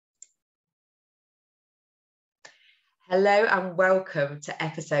Hello and welcome to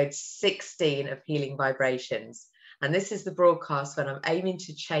episode 16 of Healing Vibrations. And this is the broadcast when I'm aiming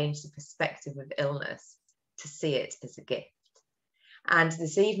to change the perspective of illness to see it as a gift. And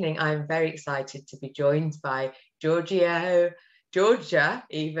this evening, I'm very excited to be joined by Georgia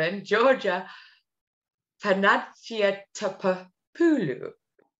Panagiotopoulou.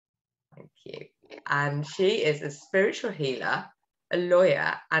 Thank you. And she is a spiritual healer, a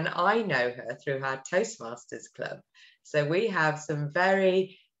lawyer, and I know her through our Toastmasters Club. So we have some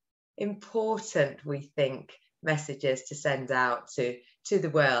very important, we think, messages to send out to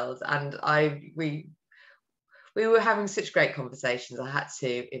the world. And we were having such great conversations. I had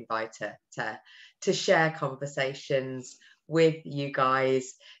to invite her to share conversations with you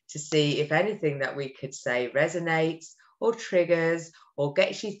guys to see if anything that we could say resonates or triggers or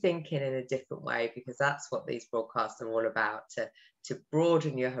gets you thinking in a different way, because that's what these broadcasts are all about, to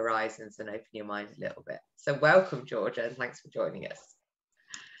broaden your horizons and open your mind a little bit. So welcome, Georgia, and thanks for joining us.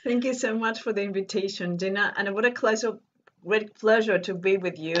 Thank you so much for the invitation, Dina, and what a great pleasure to be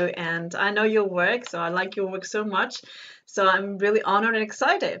with you. And I know your work, so I like your work so much. So I'm really honored and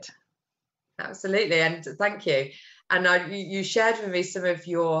excited. Absolutely, and thank you. And you shared with me some of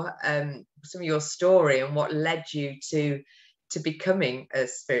your story and what led you to becoming a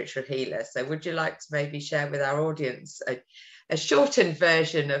spiritual healer. So would you like to maybe share with our audience a shortened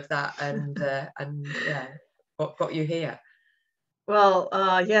version of that and what got you here? Well,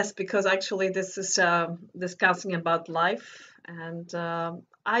 yes, because actually this is discussing about life, and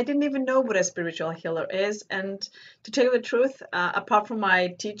I didn't even know what a spiritual healer is. And to tell you the truth, apart from my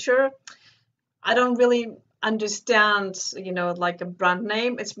teacher, I don't really understand, like a brand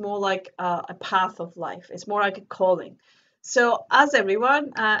name. It's more like a path of life. It's more like a calling. So as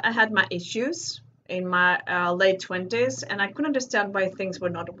everyone, I had my issues in my late 20s, and I couldn't understand why things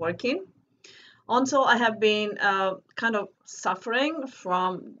were not working. Until I have been kind of suffering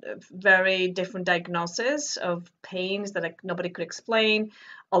from very different diagnoses of pains that nobody could explain,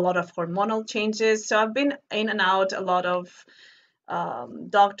 a lot of hormonal changes. So I've been in and out a lot of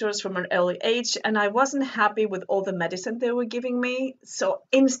doctors from an early age, and I wasn't happy with all the medicine they were giving me. So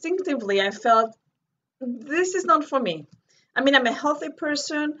instinctively, I felt this is not for me. I mean, I'm a healthy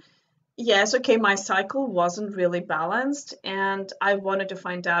person. Yes, okay, my cycle wasn't really balanced, and I wanted to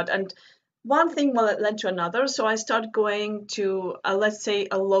find out. And one thing led to another. So I started going to, let's say,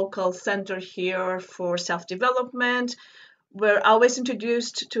 a local center here for self-development, where I was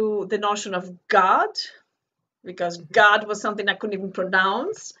introduced to the notion of God, because God was something I couldn't even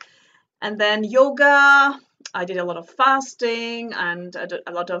pronounce. And then yoga, I did a lot of fasting and I did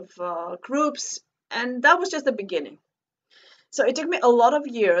a lot of groups. And that was just the beginning. So it took me a lot of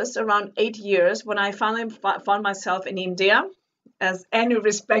years, around 8 years, when I finally found myself in India, as any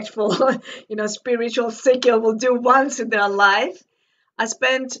respectful, spiritual seeker will do once in their life. I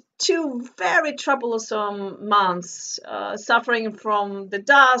spent 2 very troublesome months suffering from the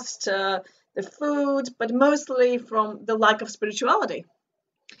dust, the food, but mostly from the lack of spirituality.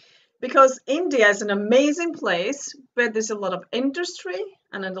 Because India is an amazing place where there's a lot of industry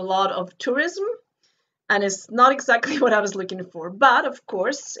and a lot of tourism, and it's not exactly what I was looking for. But of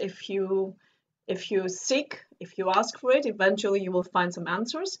course, if you seek, if you ask for it, eventually you will find some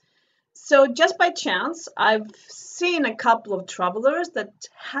answers. So just by chance, I've seen a couple of travelers that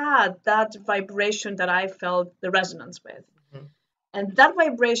had that vibration that I felt the resonance with. Mm-hmm. And that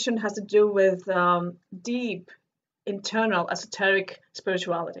vibration has to do with deep, internal, esoteric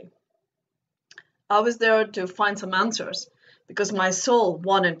spirituality. I was there to find some answers because my soul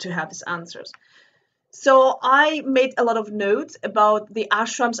wanted to have these answers. So I made a lot of notes about the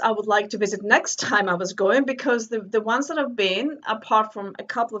ashrams I would like to visit next time I was going, because the ones that have been, apart from a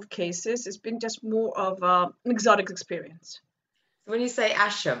couple of cases, it's been just more of an exotic experience. When you say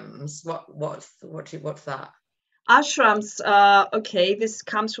ashrams, what's that? Ashrams, okay, this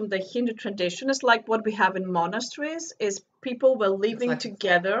comes from the Hindu tradition. It's like what we have in monasteries, is people were living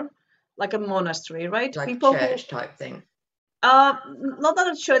together like a monastery, right? Like people a church type thing. Not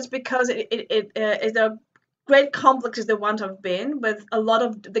that a church, because it is a great complexes the ones I've been with, a lot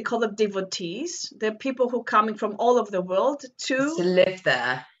of, they call them devotees. They're people who are coming from all over the world to live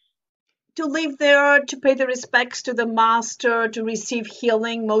there. To live there, to pay the respects to the master, to receive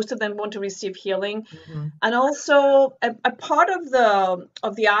healing. Most of them want to receive healing. Mm-hmm. And also a part of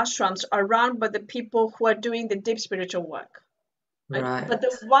the ashrams are run by the people who are doing the deep spiritual work. Right. But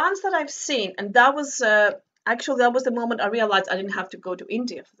the ones that I've seen, and that was actually, that was the moment I realized I didn't have to go to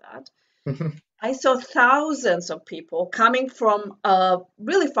India for that. I saw thousands of people coming from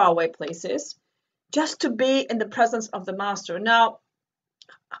really far away places just to be in the presence of the master. Now,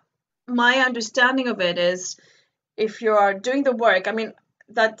 my understanding of it is if you are doing the work, I mean,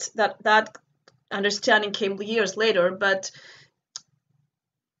 that understanding came years later, but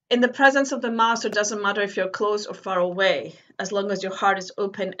in the presence of the master, it doesn't matter if you're close or far away, as long as your heart is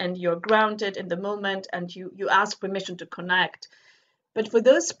open and you're grounded in the moment and you ask permission to connect. But for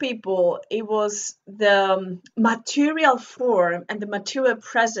those people, it was the material form and the material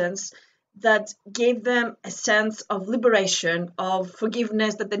presence that gave them a sense of liberation, of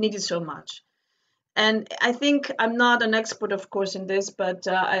forgiveness that they needed so much. And I think I'm not an expert, of course, in this, but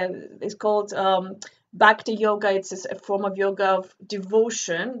it's called Bhakti yoga. It's a form of yoga of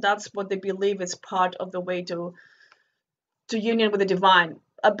devotion. That's what they believe is part of the way to union with the divine.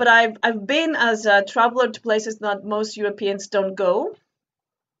 But I've been as a traveler to places that most Europeans don't go,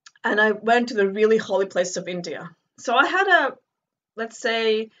 and I went to the really holy places of India. So I had let's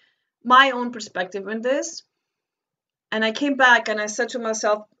say, my own perspective in this, and I came back and I said to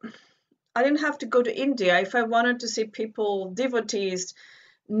myself, I didn't have to go to India. If I wanted to see people, devotees,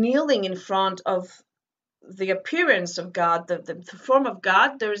 kneeling in front of the appearance of God, the form of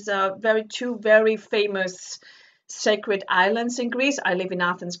God, there's two very famous sacred islands in Greece. I live in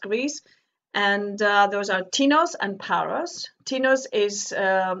Athens, Greece. And those are Tinos and Paros. Tinos is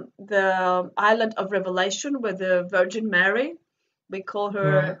the island of revelation where the Virgin Mary, we call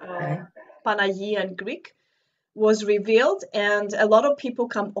her Panagia in Greek, was revealed, and a lot of people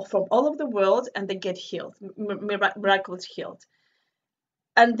come from all over the world and they get healed, miraculously healed.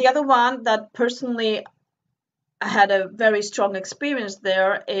 And the other one that personally I had a very strong experience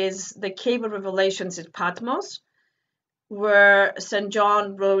there is the Cave of Revelations in Patmos, where St.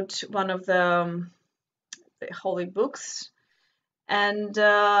 John wrote one of the holy books. And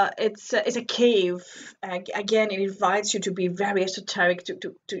it's a cave. Again, it invites you to be very esoteric,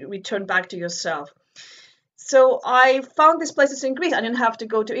 to return back to yourself. So I found these places in Greece. I didn't have to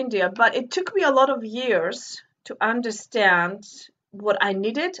go to India, but it took me a lot of years to understand what I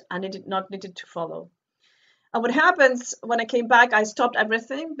needed and not needed to follow. And what happens when I came back, I stopped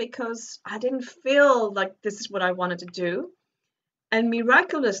everything because I didn't feel like this is what I wanted to do. And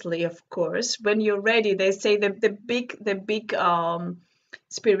miraculously, of course, when you're ready, they say the big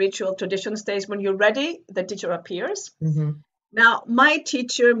spiritual tradition says when you're ready, the teacher appears. Mm-hmm. Now, my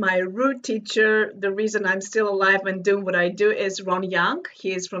teacher, my root teacher, the reason I'm still alive and doing what I do is Ron Young.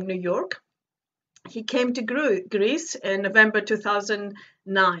 He is from New York. He came to Greece in November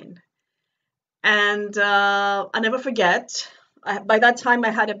 2009. And I never forget, by that time I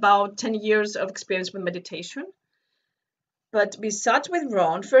had about 10 years of experience with meditation. But we sat with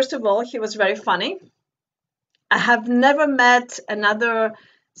Ron. First of all, he was very funny. I have never met another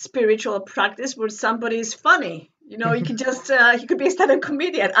spiritual practice where somebody is funny. You know, you could just, he could be a stand-up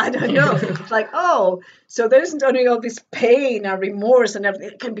comedian. I don't know. It's like, oh, so there isn't only all this pain and remorse and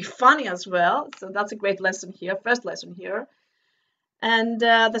everything. It can be funny as well. So that's a great lesson here, first lesson here. And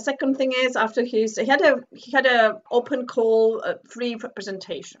the second thing is after he had a open call, free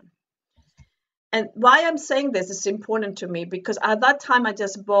presentation. And why I'm saying this is important to me because at that time I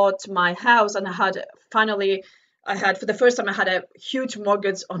just bought my house and for the first time I had a huge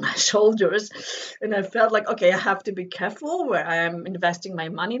mortgage on my shoulders, and I felt like, okay, I have to be careful where I am investing my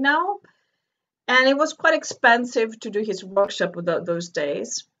money now. And it was quite expensive to do his workshop with those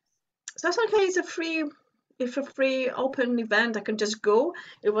days. So I said, okay, it's a free open event. I can just go.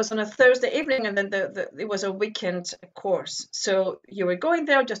 It was on a Thursday evening, and then it was a weekend course. So you were going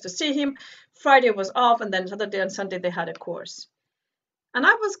there just to see him. Friday was off, and then Saturday and Sunday they had a course. And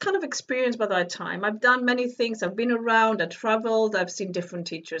I was kind of experienced by that time. I've done many things. I've been around, I've traveled, I've seen different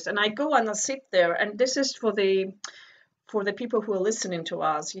teachers. And I go and I sit there, and this is for the people who are listening to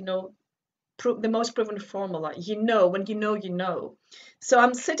us, you know, the most proven formula. You know, when you know, you know. So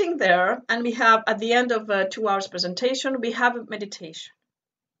I'm sitting there, and we have, at the end of a 2 hours presentation, we have a meditation.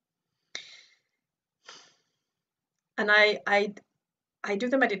 And I do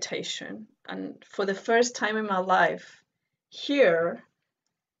the meditation, and for the first time in my life, here,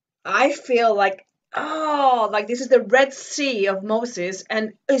 I feel like, oh, like this is the Red Sea of Moses,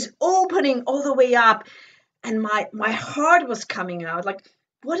 and is opening all the way up, and my heart was coming out. Like,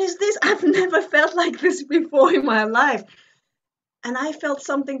 what is this? I've never felt like this before in my life. And I felt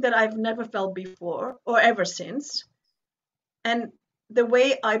something that I've never felt before or ever since. And the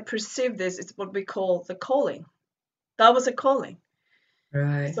way I perceive this is what we call the calling. That was a calling.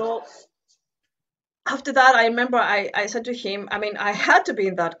 Right. So after that, I remember I said to him, I mean, I had to be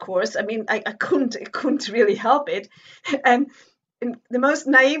in that course. I mean, I couldn't really help it. And in the most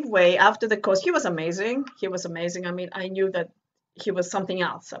naive way, after the course, he was amazing. He was amazing. I mean, I knew that he was something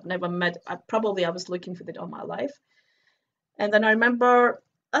else. I've never met. I was looking for it all my life. And then I remember,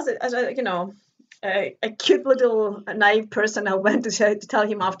 as you know, a cute little naive person. I went to tell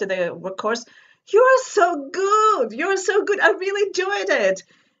him after the work course, "You are so good. You are so good. I really enjoyed it."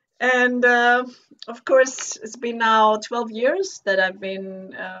 And of course, it's been now 12 years that I've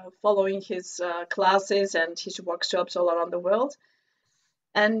been following his classes and his workshops all around the world.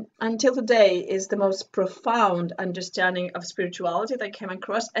 And until today is the most profound understanding of spirituality that I came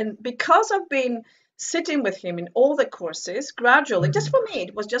across. And because I've been sitting with him in all the courses gradually, just Mhm. for me,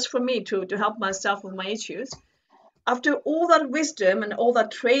 it was just for me to help myself with my issues. After all that wisdom and all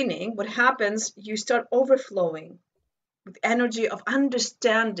that training, what happens, you start overflowing with energy of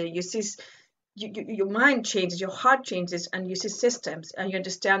understanding. You see, your mind changes, your heart changes, and you see systems, and you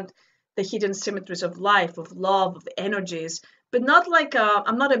understand the hidden symmetries of life, of love, of energies. But not like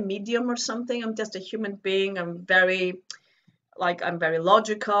I'm not a medium or something. I'm just a human being. I'm very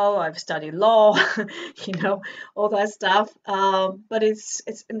logical. I've studied law, you know, all that stuff. But it's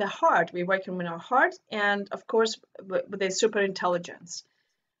in the heart. We're working with our heart, and of course with a super intelligence.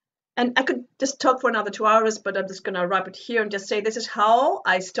 And I could just talk for another 2 hours, but I'm just gonna wrap it here and just say this is how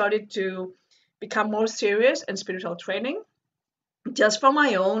I started to become more serious in spiritual training, just for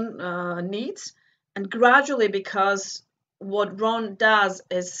my own needs, and gradually because what Ron does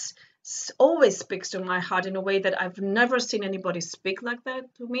is always speaks to my heart in a way that I've never seen anybody speak like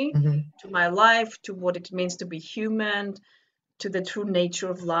that to me, Mhm. to my life, to what it means to be human, to the true nature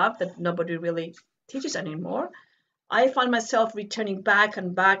of love that nobody really teaches anymore. I find myself returning back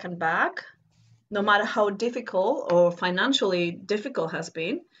and back and back, no matter how difficult or financially difficult has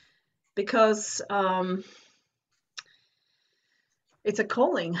been, because it's a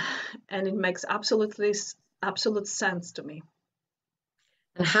calling, and it makes absolute sense to me.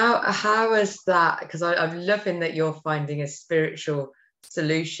 And how is that? Because I'm loving that you're finding a spiritual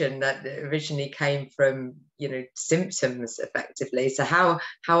solution that originally came from, symptoms effectively. So how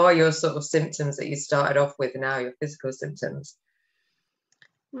are your sort of symptoms that you started off with now, your physical symptoms?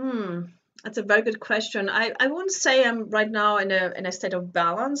 Hmm, that's a very good question. I wouldn't say I'm right now in a state of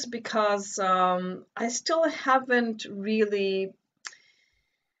balance because I still haven't really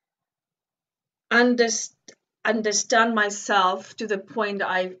underst understand myself to the point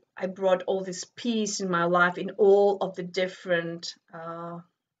I brought all this peace in my life in all of the different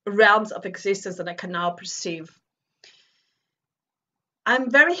realms of existence that I can now perceive.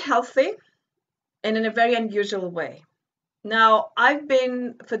 I'm very healthy and in a very unusual way. Now, I've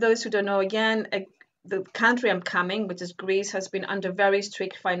been, for those who don't know, again, the country I'm coming, which is Greece, has been under very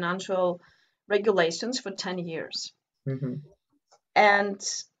strict financial regulations for 10 years. Hmm. And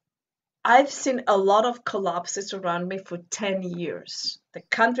I've seen a lot of collapses around me for 10 years. The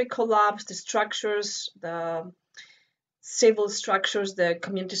country collapsed, the structures, the civil structures, the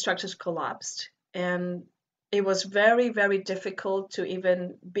community structures collapsed. And it was very, very difficult to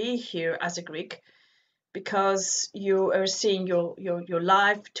even be here as a Greek because you are seeing your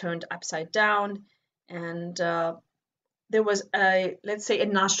life turned upside down. And there was let's say, a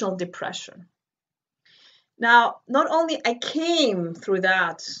national depression. Now, not only I came through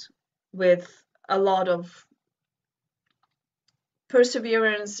that with a lot of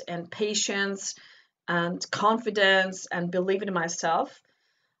perseverance and patience and confidence and believing in myself.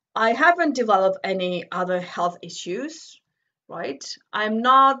 I haven't developed any other health issues, right? I'm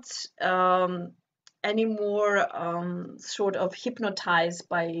not anymore sort of hypnotized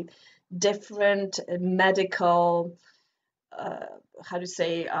by different medical uh, how to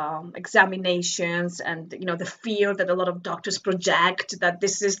say examinations, and the fear that a lot of doctors project that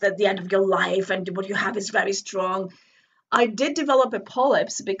this is the end of your life and what you have is very strong. I did develop a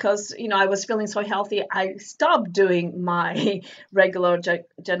polyps because I was feeling so healthy. I stopped doing my regular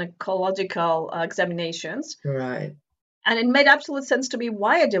gynecological examinations, Right. and it made absolute sense to me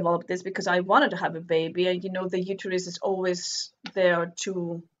why I developed this, because I wanted to have a baby, and the uterus is always there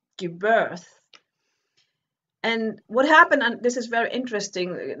to give birth. And what happened, and this is very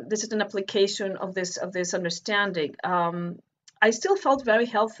interesting. This is an application of this understanding. I still felt very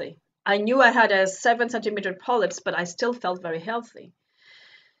healthy. I knew I had a 7 centimeter polyps, but I still felt very healthy.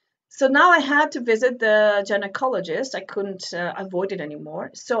 So now I had to visit the gynecologist. I couldn't avoid it anymore.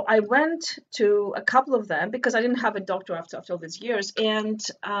 So I went to a couple of them because I didn't have a doctor after all these years. And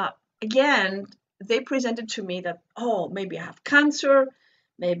again, they presented to me that, oh, maybe I have cancer,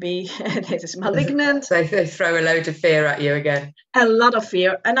 maybe this is malignant, They throw a load of fear at you again. a lot of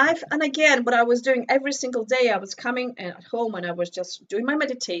fear. And again, what I was doing every single day, I was coming at home and I was just doing my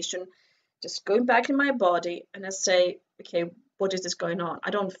meditation, just going back in my body, and I say, okay, what is this going on? I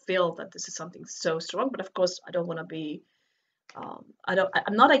don't feel that this is something so strong, but of course I don't want to be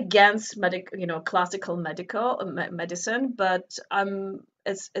I'm not against classical medicine, but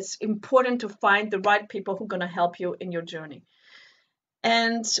it's important to find the right people who are going to help you in your journey.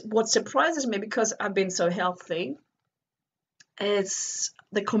 And what surprises me, because I've been so healthy, is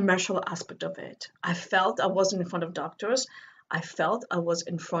the commercial aspect of it. I felt I wasn't in front of doctors. I felt I was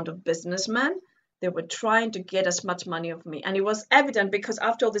in front of businessmen. They were trying to get as much money of me. And it was evident because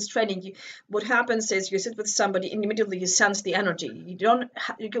after all this training, what happens is you sit with somebody and immediately you sense the energy. You don't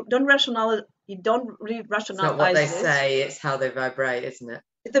really It's not what rationalize they this. say, it's how they vibrate, isn't it?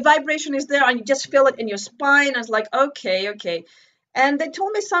 The vibration is there and you just feel it in your spine. And it's like, okay. And they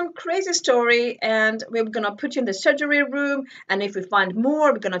told me some crazy story, and we're gonna put you in the surgery room, and if we find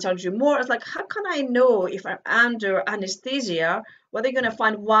more, we're gonna charge you more. It's like, how can I know if I'm under anesthesia whether you're gonna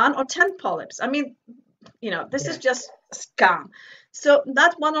find 1 or 10 polyps? I mean, this is just a scam. So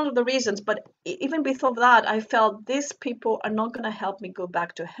that's one of the reasons. But even before that, I felt these people are not gonna help me go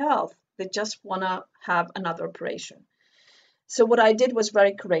back to health. They just wanna have another operation. So what I did was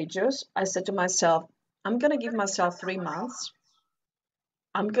very courageous. I said to myself, I'm gonna give myself 3 months.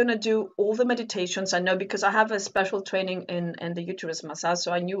 I'm going to do all the meditations I know because I have a special training in the uterus massage,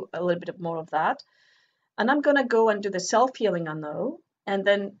 so I knew a little bit more of that. And I'm going to go and do the self-healing I know. And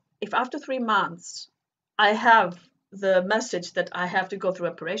then if after 3 months I have the message that I have to go through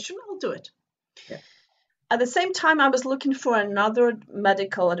operation, I'll do it. Yeah. At the same time, I was looking for another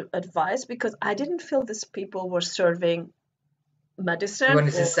medical advice because I didn't feel these people were serving medicine. You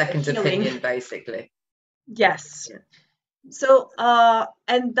wanted a or second healing. opinion, basically. Yes. Yeah. So,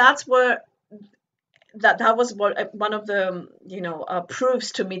 and that's where that was one of the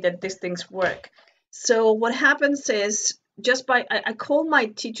proofs to me that these things work. So what happens is just by I call my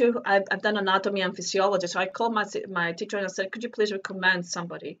teacher. I've done anatomy and physiology, so I called my teacher and I said, could you please recommend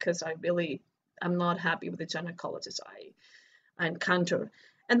somebody, because I'm not happy with the gynecologist I encounter.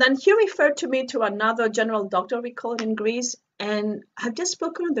 And then he referred to me to another general doctor, we call it in Greece, and I've just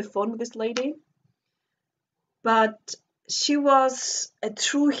spoken on the phone with this lady, but she was a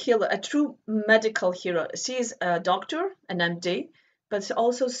true healer, a true medical hero. She is a doctor, an MD, but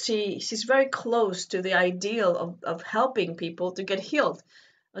also she's very close to the ideal of helping people to get healed,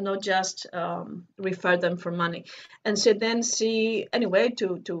 and not just refer them for money. And so then anyway,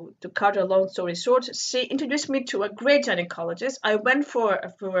 to cut a long story short, she introduced me to a great gynecologist. I went for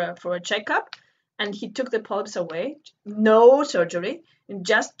a checkup, and he took the polyps away, no surgery, in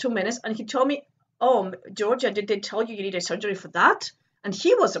just 2 minutes, and he told me, oh, Georgia, did they tell you need a surgery for that? And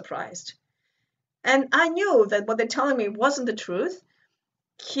he was surprised. And I knew that what they're telling me wasn't the truth.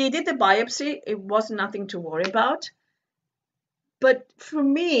 He did the biopsy. It was nothing to worry about. But for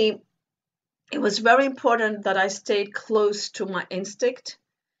me, it was very important that I stayed close to my instinct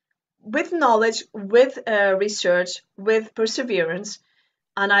with knowledge, with research, with perseverance.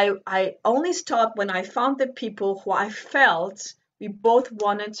 And I only stopped when I found the people who I felt we both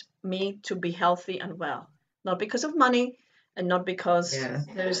wanted me to be healthy and well. Not because of money and not because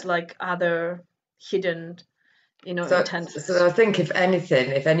there's like other hidden, intentions. So I think if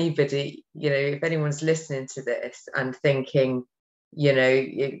anything, if anybody, if anyone's listening to this and thinking,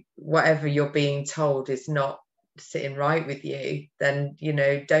 whatever you're being told is not sitting right with you, then,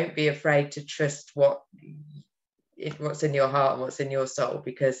 don't be afraid to trust what's in your heart and what's in your soul,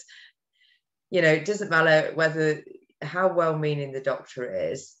 because, it doesn't matter how well-meaning the doctor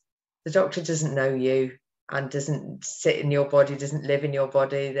is. The doctor doesn't know you and doesn't sit in your body, doesn't live in your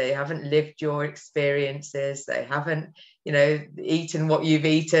body. They haven't lived your experiences. They haven't, eaten what you've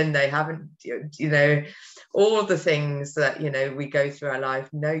eaten. They haven't, all the things that, we go through our life.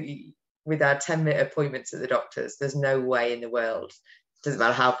 No, with our 10-minute appointments at the doctors, there's no way in the world, doesn't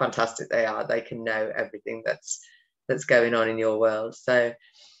matter how fantastic they are, they can know everything that's going on in your world. So,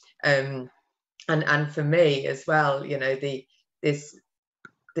 and for me as well,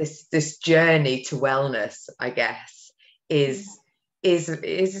 this journey to wellness, I guess, is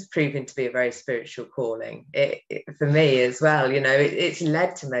proving to be a very spiritual calling. For me as well, it's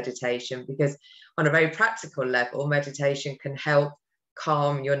led to meditation, because on a very practical level, meditation can help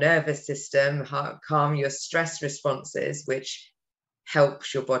calm your nervous system, calm your stress responses, which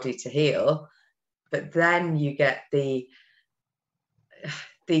helps your body to heal. But then you get the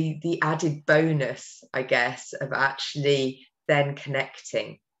added bonus, I guess, of actually then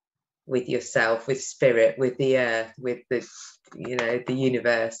connecting with yourself, with spirit, with the earth, with the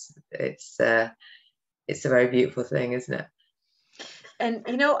universe. It's a very beautiful thing, isn't it? And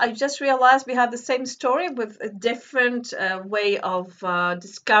I just realized we have the same story with a different way of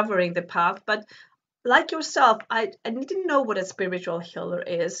discovering the path. But like yourself, I didn't know what a spiritual healer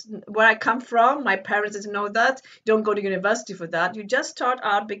is. Where I come from, my parents didn't know that. You don't go to university for that. You just start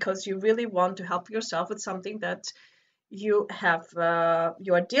out because you really want to help yourself with something that you are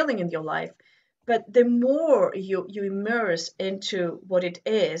dealing in your life. But the more you immerse into what it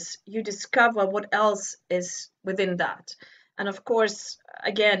is, you discover what else is within that. And of course,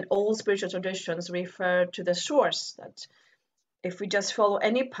 again, all spiritual traditions refer to the source, that if we just follow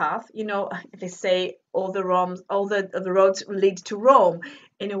any path, they say all the roads lead to Rome.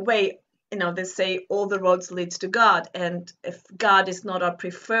 In a way, they say all the roads leads to God. And if God is not our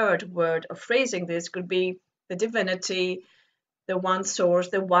preferred word of phrasing this, could be the divinity, the one source,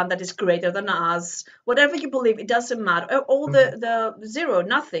 the one that is greater than us, whatever you believe, it doesn't matter. All Mhm. the zero,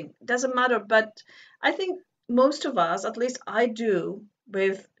 nothing, it doesn't matter. But I think most of us, at least I do,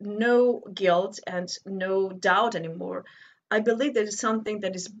 with no guilt and no doubt anymore, I believe there is something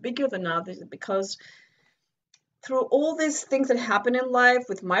that is bigger than others, because through all these things that happen in life,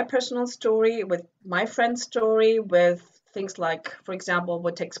 with my personal story, with my friend's story, with things like, for example,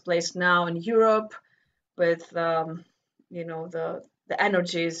 what takes place now in Europe, with the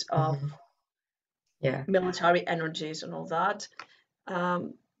energies of Mhm. Yeah. military energies and all that.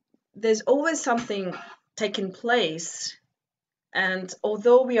 Um, there's always something taking place, and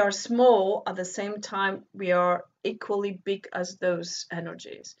although we are small, at the same time we are equally big as those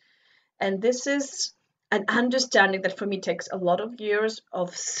energies. And this is an understanding that for me takes a lot of years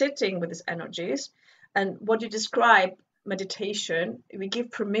of sitting with these energies. And what you describe, meditation, we give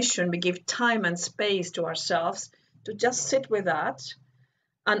permission, we give time and space to ourselves to just sit with that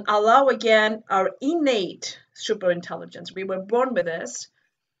and allow again our innate super intelligence. We were born with this,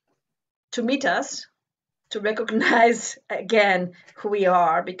 to meet us, to recognize again who we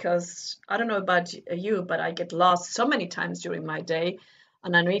are. Because I don't know about you, but I get lost so many times during my day,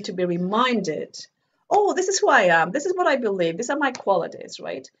 and I need to be reminded, oh, this is who I am, this is what I believe, these are my qualities,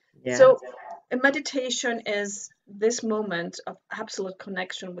 right? Yeah. So a meditation is this moment of absolute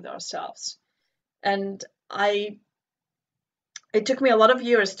connection with ourselves. And I it took me a lot of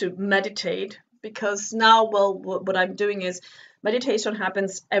years to meditate, because now, well, what I'm doing is meditation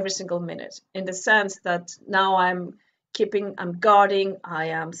happens every single minute, in the sense that now I'm guarding, I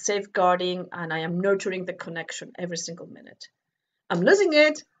am safeguarding, and I am nurturing the connection every single minute. I'm losing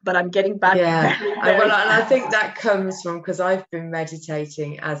it, but I'm getting back Yeah. very, Well, very and I fast. think that comes from because I've been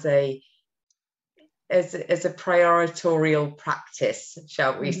meditating as a prioritorial practice,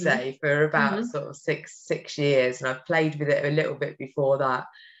 shall we Hmm. say, for about Hmm. sort of six years, and I've played with it a little bit before that.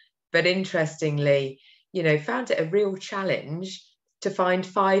 But interestingly, found it a real challenge to find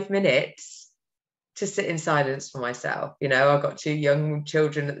 5 minutes to sit in silence for myself. I got two young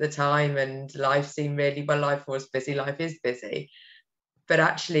children at the time, and life seemed really well. Life was busy. Life is busy. But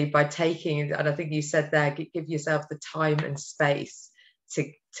actually, by taking, and I think you said there, give yourself the time and space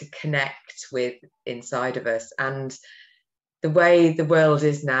to connect with inside of us. And the way the world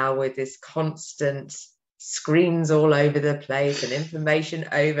is now, with this constant screens all over the place and information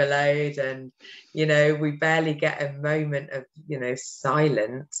overload, and we barely get a moment of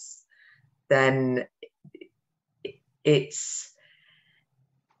silence, then it's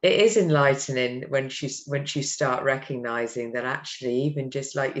it is enlightening when you start recognizing that actually, even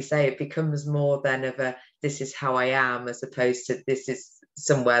just like you say, it becomes more than of a this is how I am, as opposed to this is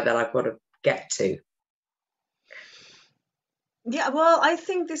somewhere that I've got to get to. Yeah, well, I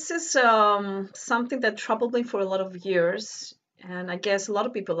think this is something that troubled me for a lot of years. And I guess a lot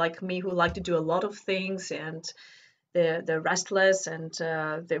of people like me who like to do a lot of things, and they're restless, and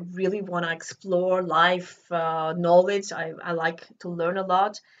they really want to explore life knowledge. I like to learn a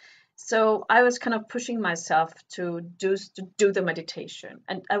lot. So I was kind of pushing myself to do the meditation,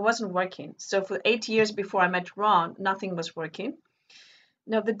 and I wasn't working. So for 8 years before I met Ron, nothing was working.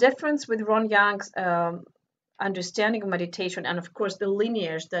 Now, the difference with Ron Young's understanding of meditation, and of course the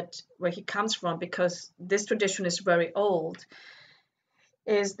lineage that where he comes from, because this tradition is very old,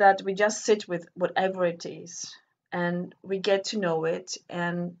 is that we just sit with whatever it is and we get to know it.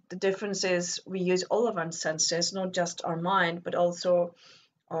 And the difference is we use all of our senses, not just our mind, but also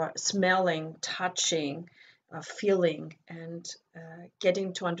our smelling, touching, feeling, and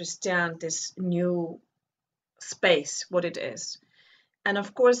getting to understand this new space, what it is. And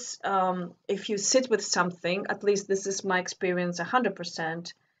of course, if you sit with something, at least this is my experience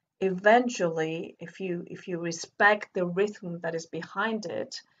 100%, eventually, if you respect the rhythm that is behind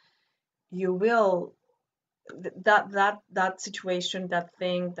it, you will, that situation, that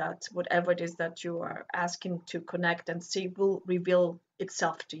thing, that whatever it is that you are asking to connect and see, will reveal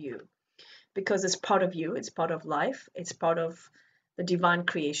itself to you, because it's part of you, it's part of life, it's part of the divine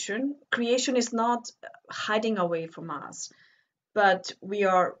creation. Creation is not hiding away from us, but we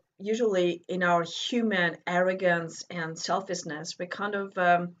are usually in our human arrogance and selfishness. We kind of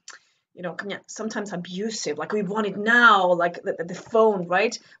sometimes abusive, like we want it now, like the phone,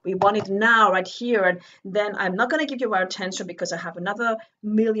 right? We want it now, right here, and then I'm not going to give you our attention because I have another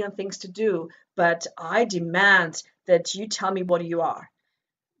million things to do, but I demand that you tell me what you are.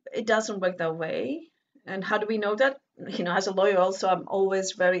 It doesn't work that way. And how do we know that? As a lawyer also, I'm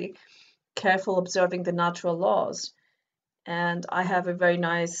always very careful observing the natural laws. And I have a very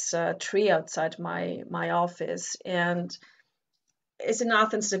nice tree outside my office, and it's in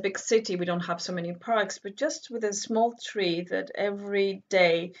Athens, a big city. We don't have so many parks, but just with a small tree that every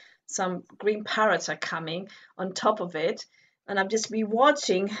day some green parrots are coming on top of it. And I've just been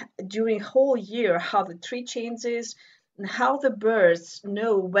watching during whole year how the tree changes and how the birds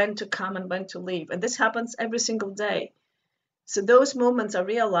know when to come and when to leave. And this happens every single day. So those moments I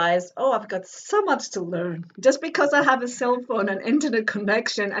realized, oh, I've got so much to learn. Just because I have a cell phone and internet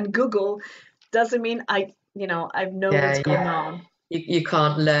connection and Google doesn't mean I know what's Yeah, going on. you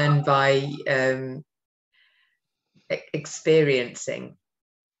can't learn by experiencing.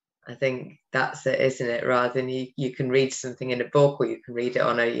 I think that's it, isn't it? Rather than you can read something in a book, or you can read it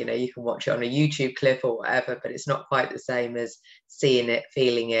on you can watch it on a YouTube clip or whatever, but it's not quite the same as seeing it,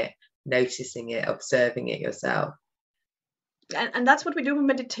 feeling it, noticing it, observing it yourself. And that's what we do with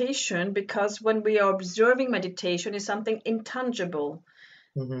meditation, because when we are observing meditation is something intangible,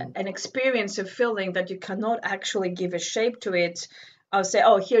 an experience of feeling that you cannot actually give a shape to it. I'll say,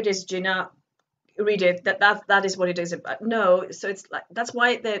 oh, here it is, Gina, read it, that is what it is about. No, so it's like, that's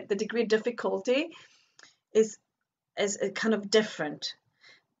why the degree of difficulty is kind of different.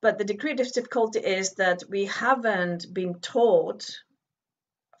 But the degree of difficulty is that we haven't been taught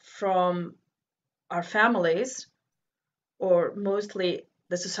from our families, or mostly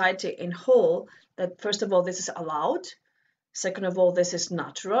the society in whole, that first of all, this is allowed. Second of all, this is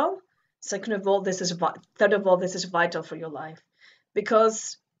natural. Second of all, third of all, this is vital for your life.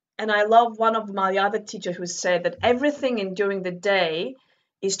 Because, and I love one of my other teachers who said that everything during the day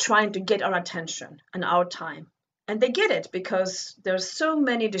is trying to get our attention and our time. And they get it because there's so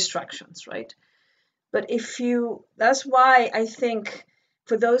many distractions, right? But that's why I think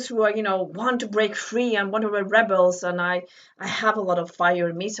for those who are, want to break free and want to be rebels, and I have a lot of fire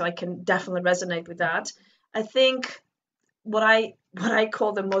in me, so I can definitely resonate with that. I think what I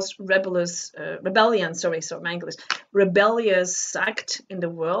call the most rebellious act in the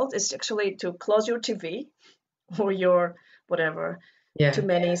world is actually to close your TV or your whatever, too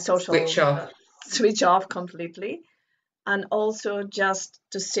many social switch off completely, and also just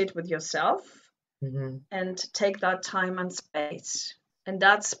to sit with yourself and take that time and space. And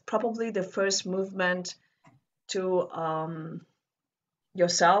that's probably the first movement to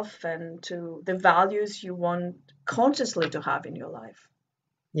yourself and to the values you want consciously to have in your life.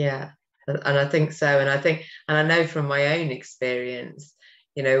 Yeah, and I think so. And I know from my own experience,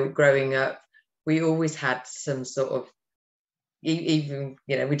 growing up, we always had some sort of, even,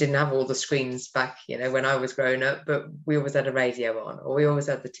 we didn't have all the screens back, when I was growing up, but we always had a radio on, or we always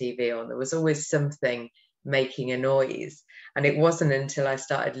had the TV on. There was always something making a noise. And it wasn't until I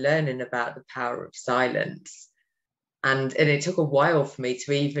started learning about the power of silence. And it took a while for me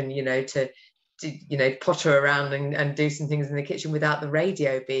to even, to potter around and do some things in the kitchen without the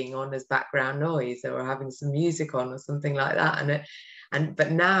radio being on as background noise, or having some music on or something like that.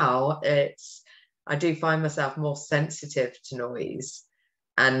 But now I do find myself more sensitive to noise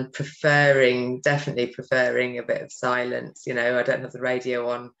and definitely preferring a bit of silence. I don't have the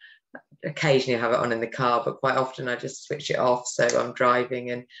radio on. Occasionally I have it on in the car, but quite often I just switch it off, so I'm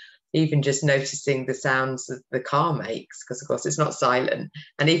driving, and even just noticing the sounds that the car makes, because of course it's not silent.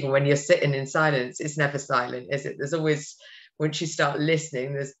 And even when you're sitting in silence, it's never silent, is it? There's always, once you start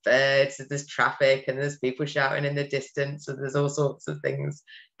listening, there's birds, there's traffic, and there's people shouting in the distance, and there's all sorts of things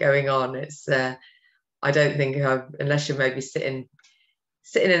going on. It's I don't think unless you're maybe sitting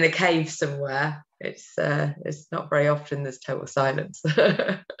in a cave somewhere, it's not very often there's total silence.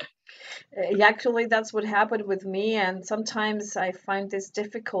 Actually, that's what happened with me, and sometimes I find this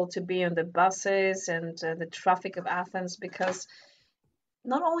difficult to be on the buses and the traffic of Athens, because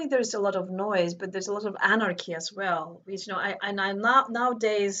not only there's a lot of noise, but there's a lot of anarchy as well. Which,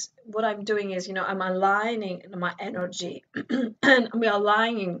 nowadays what I'm doing is, I'm aligning my energy, and we're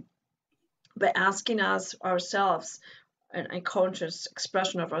aligning by asking ourselves, and a conscious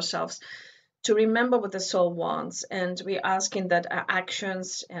expression of ourselves, to remember what the soul wants. And we're asking that our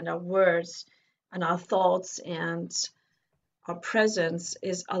actions and our words and our thoughts and our presence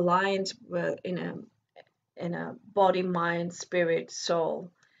is aligned in a body, mind, spirit,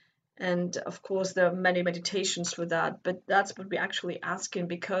 soul. And of course, there are many meditations for that, but that's what we're actually asking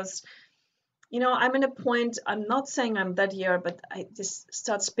because, I'm in a point, I'm not saying I'm that year, but I just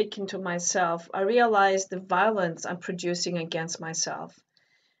start speaking to myself. I realize the violence I'm producing against myself.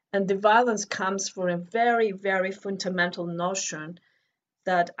 And the violence comes from a very, very fundamental notion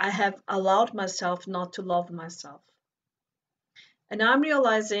that I have allowed myself not to love myself. And I'm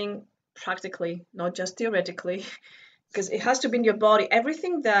realizing practically, not just theoretically, because it has to be in your body.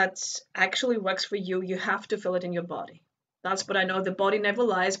 Everything that actually works for you, you have to feel it in your body. That's what I know. The body never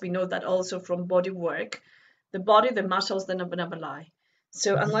lies. We know that also from body work. The body, the muscles, they never lie.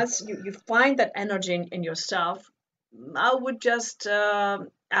 So unless you find that energy in yourself, I would just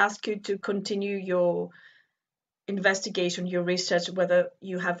ask you to continue your investigation, your research, whether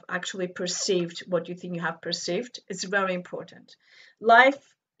you have actually perceived what you think you have perceived. It's very important. Life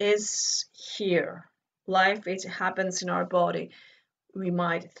is here. Life, it happens in our body. We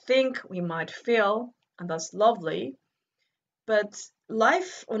might think, we might feel, and that's lovely. But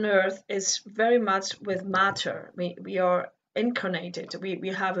life on earth is very much with matter. We are incarnated, we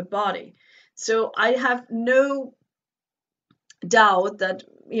have a body. So I have no doubt that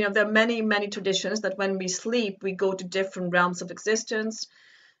there are many traditions that when we sleep we go to different realms of existence.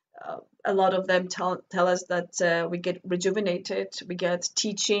 A lot of them tell us that we get rejuvenated, we get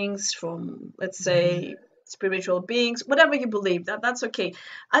teachings from, let's say, spiritual beings, whatever you believe, that's okay.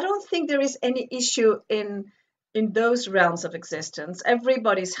 I don't think there is any issue in those realms of existence.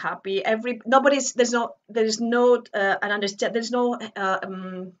 Everybody's happy, there is no an understand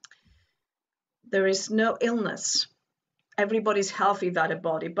there is no illness. Everybody's healthy without a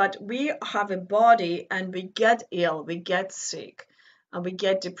body, but we have a body and we get ill, we get sick, and we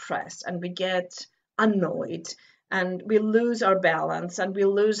get depressed, and we get annoyed, and we lose our balance, and we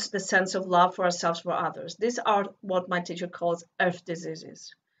lose the sense of love for ourselves, for others. These are what my teacher calls earth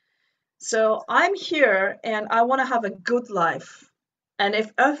diseases. So I'm here and I want to have a good life. And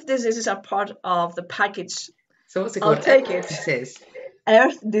if earth diseases are part of the package, So what's it I'll called? take it. Epiphysis.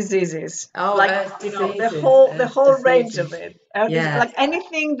 Earth diseases, Oh, like earth the diseases. whole Earth range of diseases. it. Earth disease, Yeah, like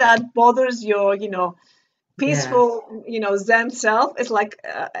anything that bothers your yeah, peaceful Zen self is like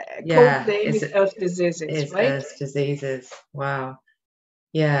a code yeah. name is earth diseases, It's right? earth diseases. Wow.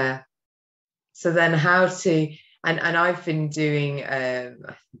 Yeah. So then how to and I've been doing, but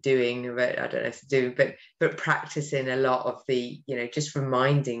I don't know if to do, but practicing a lot of the, just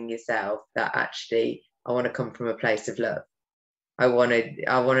reminding yourself that actually I want to come from a place of love. I want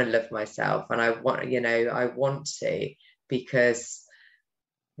to love myself, and I want to, because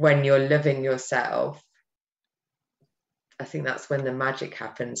when you're loving yourself, I think that's when the magic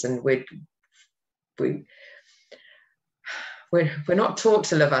happens. And we we're not taught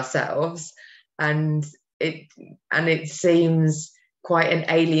to love ourselves, and it seems quite an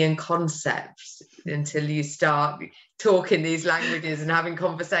alien concept until you start talking these languages and having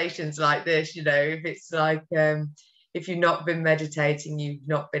conversations like this. If it's like, if you've not been meditating, you've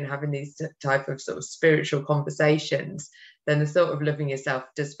not been having these type of sort of spiritual conversations, then the thought of loving yourself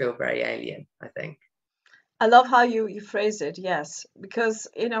does feel very alien, I think. I love how you phrase it, yes, because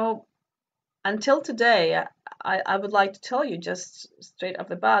until today, I would like to tell you just straight off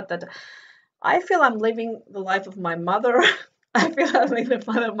the bat that I feel I'm living the life of my mother. I feel I'm living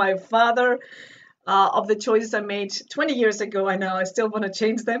the life of my father, of the choices I made 20 years ago. I know I still want to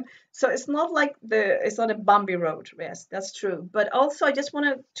change them. So it's not like it's not a bumpy road. Yes, that's true. But also, I just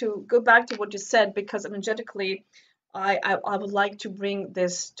wanted to go back to what you said because energetically, I would like to bring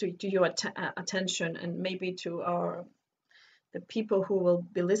this to your attention and maybe to the people who will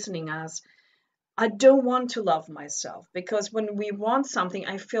be listening us. I don't want to love myself because when we want something,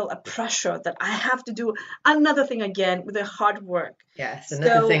 I feel a pressure that I have to do another thing again with the hard work. Yes,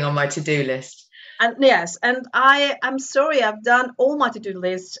 another thing So, on my to-do list. and yes, and I'm sorry, I've done all my to-do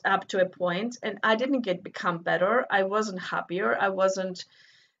list up to a point, and I didn't become better. I wasn't happier.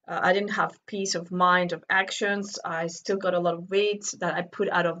 I didn't have peace of mind of actions. I still got a lot of weight that I put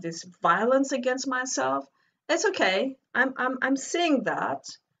out of this violence against myself. It's okay. I'm seeing that,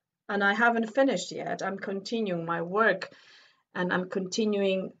 and I haven't finished yet. I'm continuing my work, and I'm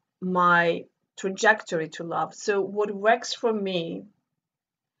continuing my trajectory to love. So what works for me,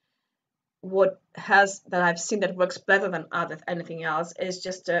 what has that I've seen that works better than anything else, is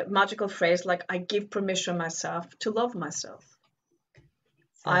just a magical phrase like I give permission myself to love myself.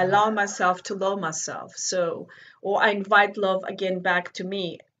 I So, allow myself to love myself. So, or I invite love again back to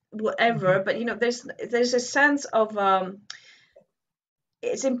me, whatever. mhm. But there's a sense of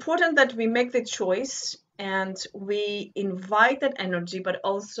it's important that we make the choice and we invite that energy, but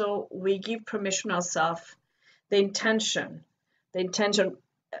also we give permission ourselves the intention. The intention.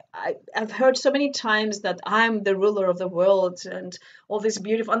 I've heard so many times that I'm the ruler of the world and all this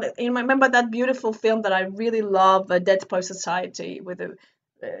beautiful. And you remember that beautiful film that I really love, Dead Poet Society, with the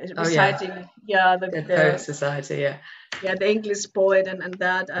Oh yeah, reciting, yeah, Dead Poet Society. Yeah. the English poet and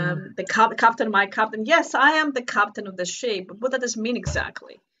that Mm. the captain, my captain. Yes, I am the captain of the ship. But what does this mean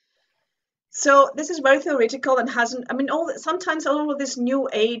exactly? So this is very theoretical and hasn't. I mean, sometimes all of this new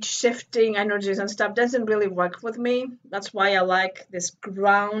age shifting energies and stuff doesn't really work with me. That's why I like this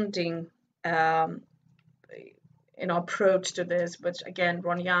grounding, um, approach to this. But again,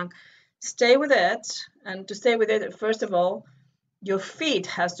 Ron Young, stay with it, and to stay with it, first of all, your feet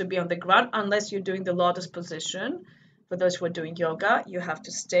has to be on the ground unless you're doing the lotus position. For those who are doing yoga, you have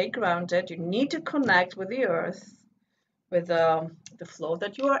to stay grounded. You need to connect with the earth, with the flow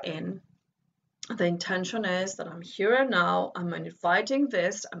that you are in. The intention is that I'm here and now, I'm inviting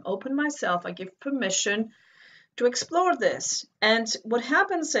this, I'm open myself, I give permission to explore this. And what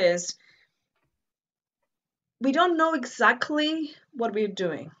happens is we don't know exactly what we're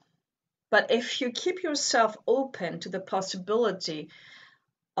doing. But if you keep yourself open to the possibility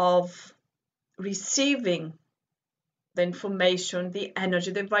of receiving the information, the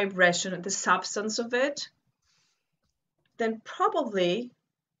energy, the vibration, the substance of it, then probably,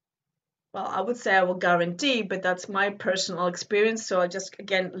 well, I would say I will guarantee, but that's my personal experience. So I just,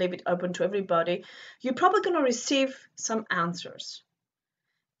 again, leave it open to everybody. You're probably going to receive some answers.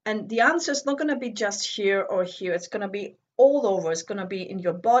 And the answer is not going to be just here or here. It's going to be all over. It's going to be in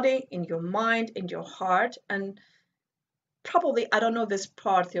your body, in your mind, in your heart. And probably, I don't know this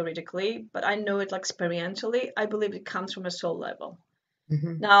part theoretically, but I know it like experientially. I believe it comes from a soul level.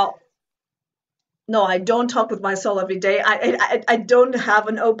 Mm-hmm. Now, no, I don't talk with my soul every day. I don't have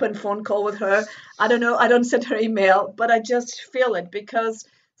an open phone call with her. I don't know. I don't send her email, but I just feel it because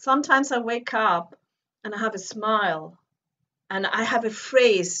sometimes I wake up and I have a smile and I have a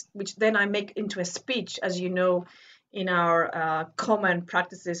phrase which then I make into a speech, as you know, in our common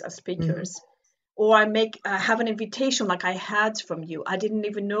practices as Mm-hmm. speakers. Or I have an invitation like I had from you. I didn't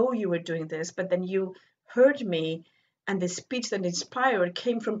even know you were doing this, but then you heard me, and the speech that inspired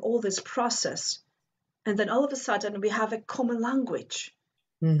came from all this process. And then all of a sudden we have a common language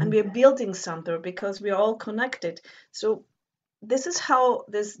and Mm-hmm. we're building something because we are all connected. So this is how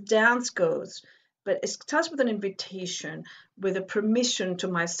this dance goes. But it starts with an invitation, with a permission to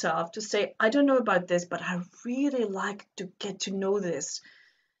myself to say, I don't know about this, but I really like to get to know this.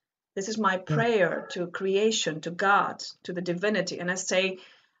 This is my Yeah. prayer to creation, to God, to the divinity. And I say,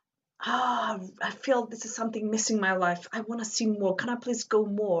 I feel this is something missing in my life. I want to see more. Can I please go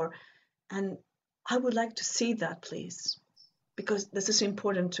more? And I would like to see that, please, because this is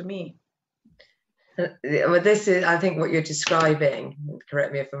important to me. Well, this is, I think, what you're describing.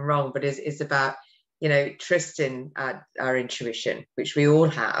 Correct me if I'm wrong, but is about, trusting our intuition, which we all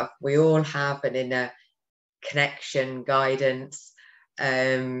have. We all have an inner connection, guidance,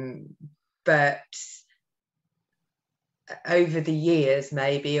 but over the years,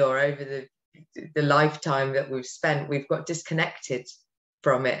 maybe, or over the lifetime that we've spent, we've got disconnected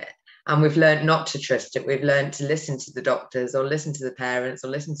from it. And we've learned not to trust it. We've learned to listen to the doctors or listen to the parents or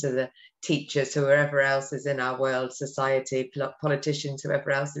listen to the teachers, whoever else is in our world, society, politicians, whoever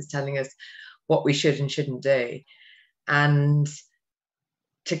else is telling us what we should and shouldn't do. And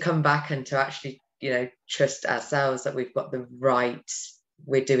to come back and to actually, trust ourselves that we're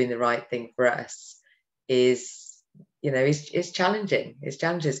doing the right thing for us is challenging. It's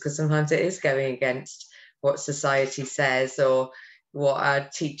challenging because sometimes it is going against what society says or what our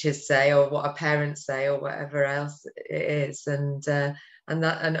teachers say or what our parents say or whatever else it is. And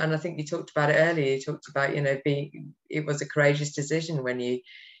I think you talked about it earlier. You talked about, it was a courageous decision when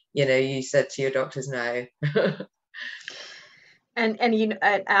you said to your doctors no. And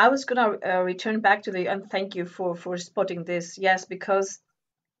I was gonna return back to and thank you for spotting this. Yes, because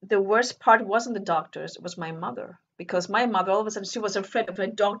the worst part wasn't the doctors; it was my mother. Because my mother, all of a sudden, she was afraid of the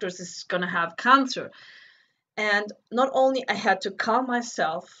doctors is gonna have cancer. And not only I had to calm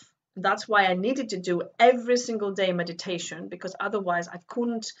myself, that's why I needed to do every single day meditation, because otherwise I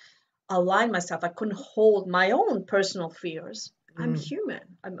couldn't align myself. I couldn't hold my own personal fears. I'm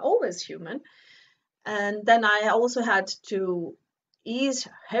human. I'm always human. And then I also had to ease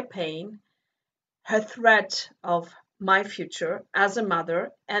her pain, her threat of my future as a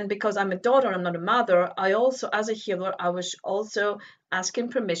mother. And because I'm a daughter, I'm not a mother, I also, as a healer, I was also asking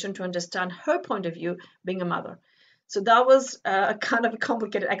permission to understand her point of view being a mother. So that was a kind of a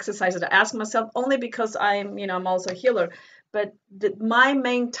complicated exercise that I asked myself only because I'm also a healer. But my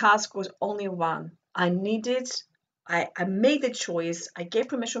main task was only one. I made the choice. I gave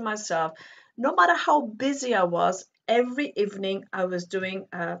permission myself no matter how busy I was, every evening I was doing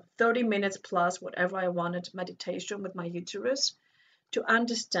 30 minutes plus whatever I wanted meditation with my uterus to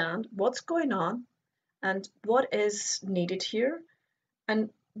understand what's going on and what is needed here and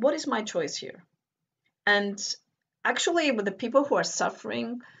what is my choice here. And actually, with the people who are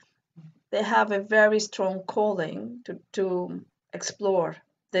suffering, they have a very strong calling to explore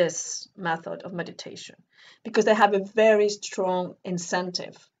this method of meditation because they have a very strong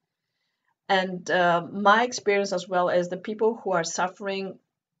incentive. And my experience as well is the people who are suffering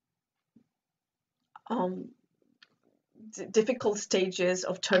um, difficult stages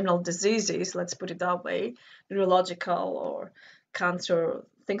of terminal diseases, let's put it that way, neurological or cancer,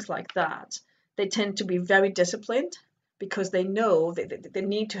 things like that, they tend to be very disciplined because they know they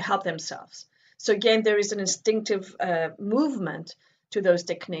need to help themselves. So again, there is an instinctive movement to those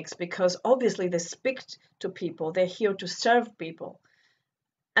techniques because obviously they speak to people, they're here to serve people.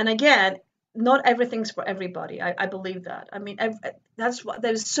 And again, not everything's for everybody. I believe that. I mean, that's what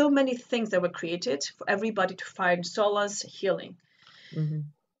there's so many things that were created for everybody to find solace, healing. Mm-hmm.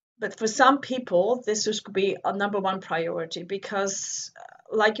 But for some people, this could be a number one priority because,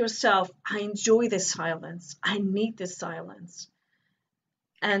 like yourself, I enjoy this silence. I need this silence.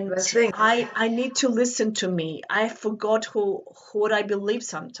 And I think, I need to listen to me. I forgot what I believe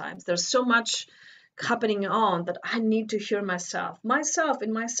sometimes. There's so much happening on that I need to hear myself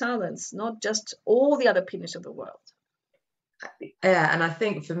in my silence, not just all the other opinions of the world. yeah, and I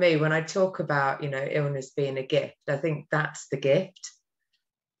think for me, when I talk about, illness being a gift, I think that's the gift.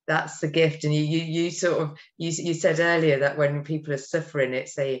 That's the gift. And you sort of, you said earlier that when people are suffering,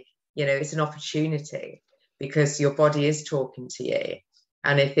 it's an opportunity because your body is talking to you.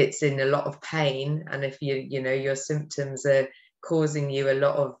 And if it's in a lot of pain, and if your symptoms are causing you a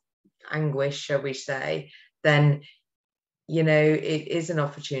lot of anguish, shall we say, then it is an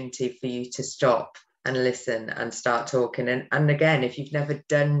opportunity for you to stop and listen and start talking. And again, if you've never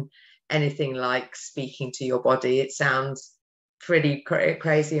done anything like speaking to your body, it sounds pretty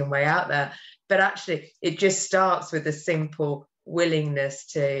crazy and way out there, but actually it just starts with a simple willingness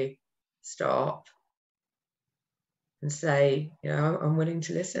to stop and say, I'm willing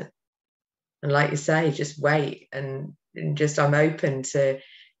to listen. And like you say, just wait and just I'm open to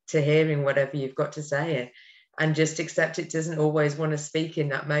hearing whatever you've got to say, and just accept it doesn't always want to speak in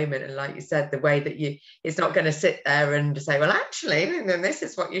that moment. And like you said, the way that it's not going to sit there and say, well, actually, then this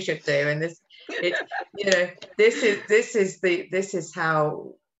is what you should do, and this this is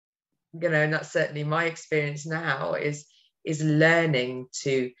how, and that's certainly my experience now, is learning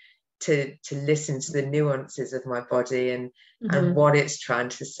to listen to the nuances of my body and what it's trying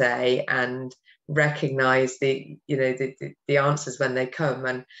to say, and recognize the answers when they come,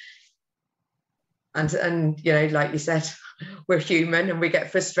 and like you said, we're human and we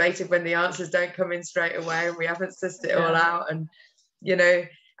get frustrated when the answers don't come in straight away and we haven't sussed it all out, and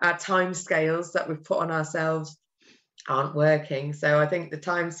our time scales that we've put on ourselves aren't working. So I think the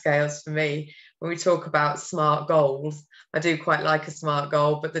time scales for me, when we talk about smart goals, I do quite like a smart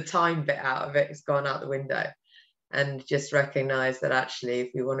goal, but the time bit out of it has gone out the window. And just recognize that actually, if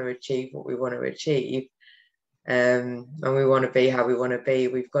we want to achieve what we want to achieve, and we want to be how we want to be,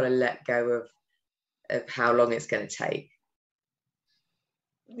 we've got to let go of how long it's going to take.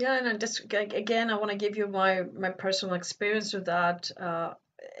 Yeah, and just again, I want to give you my personal experience with that.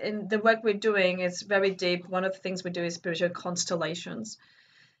 In the work we're doing, it's very deep. One of the things we do is spiritual constellations,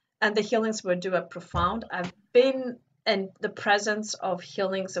 and the healings we do are profound. I've been in the presence of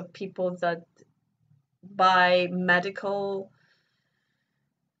healings of people that, by medical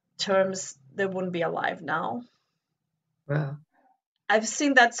terms, they wouldn't be alive now. Wow. I've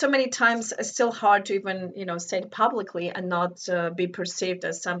seen that so many times. It's still hard to even, say it publicly and not be perceived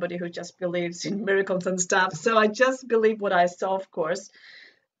as somebody who just believes in miracles and stuff. So I just believe what I saw, of course.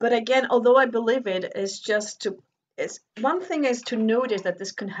 But again, although I believe it, it's one thing is to notice that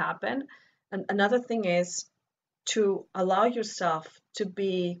this can happen, and another thing is to allow yourself to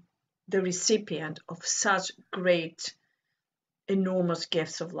be the recipient of such great, enormous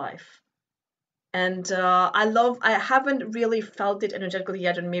gifts of life. And I haven't really felt it energetically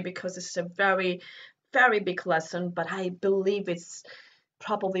yet on me because this is a very, very big lesson, but I believe it's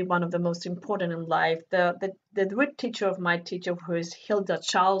probably one of the most important in life. The root teacher of my teacher, who is Hilda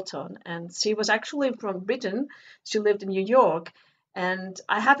Charlton, and she was actually from Britain. She lived in New York, and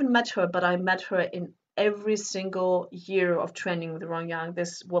I haven't met her, but I met her in every single year of training with Ron Young.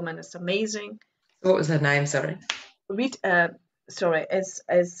 This woman is amazing. What was her name? Sorry. It's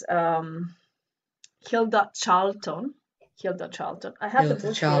Hilda Charlton. Hilda Charlton. I have the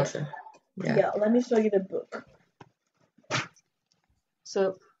book Charlton. here. Yeah, let me show you the book.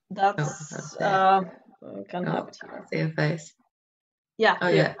 So Oh, I can't That's see it. I can have Oh, it I here. can't see her face. Yeah, Oh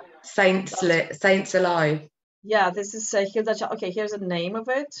here. yeah, Saints That's Saints Alive. yeah. This is Hilda. Okay, here's the name of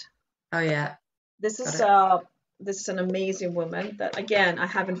it. Oh yeah, This got is it. an amazing woman that again I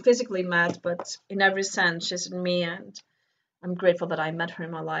haven't physically met, but in every sense she's in me, and I'm grateful that I met her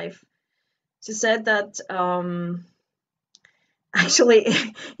in my life. She said that actually,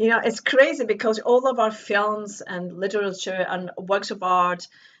 it's crazy because all of our films and literature and works of art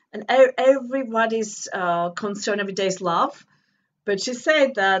and everybody's concern every day is love. But she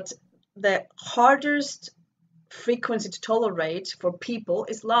said that the hardest frequency to tolerate for people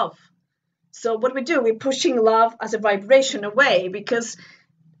is love. So what we do, we're pushing love as a vibration away because,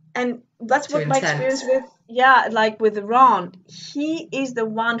 and that's Too what my experience intense. with, yeah, like with Ron, he is the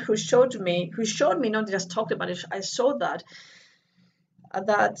one who showed me, not just talked about it, I saw that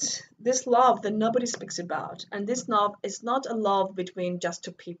this love that nobody speaks about, and this love is not a love between just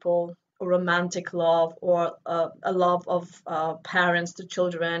two people, or romantic love, or a love of parents to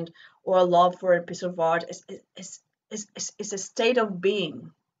children, or a love for a piece of art. It's a state of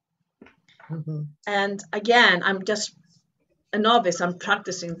being. Mm-hmm. And again, I'm just a novice, I'm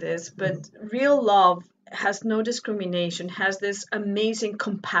practicing this, but real love has no discrimination, has this amazing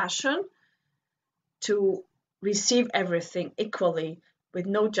compassion to receive everything equally with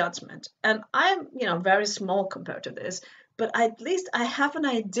no judgment. And I'm, very small compared to this, but at least I have an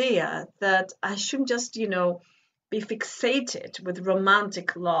idea that I shouldn't just, be fixated with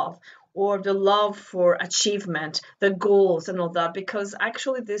romantic love or the love for achievement, the goals and all that, because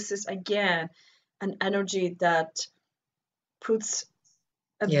actually this is again an energy that puts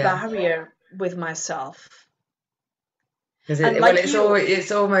a Yeah, barrier with myself. because And well, like you,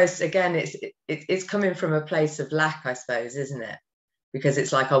 it's almost again, it's coming from a place of lack, I suppose, isn't it? Because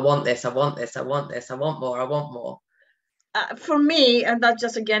it's like I want this, I want this, I want this, I want more, I want more. for me, and that's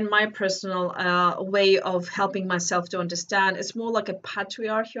just again my personal way of helping myself to understand, it's more like a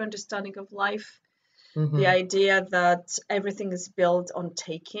patriarchy understanding of life. The Mm-hmm. idea that everything is built on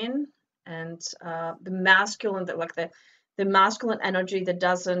taking, and the masculine, the masculine energy that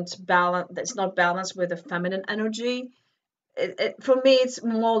doesn't balance, that's not balanced with the feminine energy. For me, it's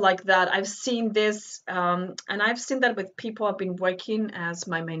more like that. I've seen this, and I've seen that with people I've been working as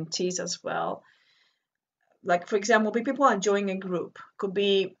my mentees as well. Like, for example, people are joining a group. Could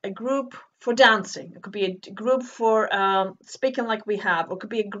be a group for dancing. It could be a group for speaking like we have. Or it could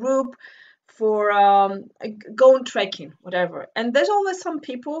be a group for going trekking, whatever. And there's always some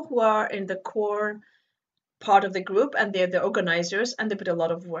people who are in the core part of the group, and they're the organizers, and they put a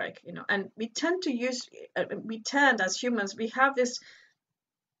lot of work. And we tend as humans, we have this,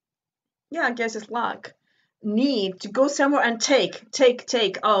 yeah, I guess it's luck, need to go somewhere and take.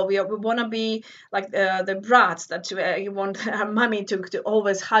 Oh, we want to be like the brats that you want our mommy to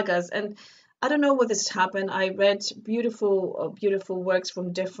always hug us. And I don't know what this happened. I read beautiful works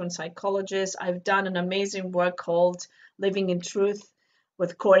from different psychologists. I've done an amazing work called Living in Truth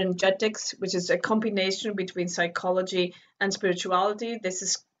with core energetics, which is a combination between psychology and spirituality. This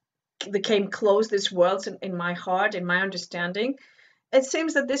is became close, this worlds in my heart, in my understanding. It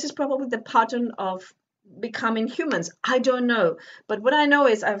seems that this is probably the pattern of becoming humans. I don't know. But what I know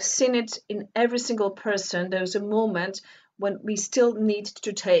is I've seen it in every single person. There's a moment when we still need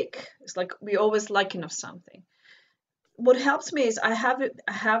to take. It's like we always liking of something. What helps me is I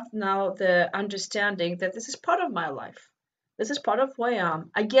have now the understanding that this is part of my life. This is part of who I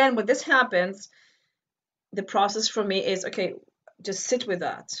am. Again, when this happens, the process for me is okay, just sit with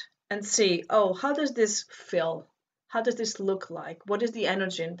that and see, oh, how does this feel? How does this look like? What is the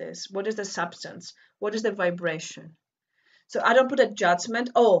energy in this? What is the substance? What is the vibration? So I don't put a judgment.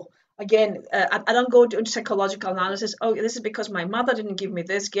 Oh, again, I don't go into psychological analysis. Oh, this is because my mother didn't give me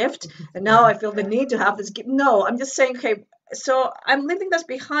this gift, and now Yeah. I feel the need to have this gift. No, I'm just saying, okay, so I'm leaving this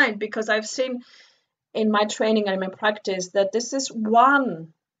behind because I've seen in my training and in my practice that this is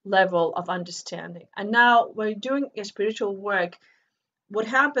one level of understanding. And now we're doing a spiritual work. What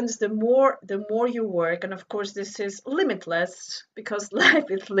happens the more you work, and of course this is limitless because life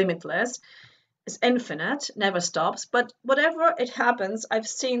is limitless, it's infinite, never stops. But whatever it happens, I've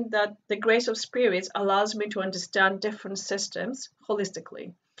seen that the grace of spirits allows me to understand different systems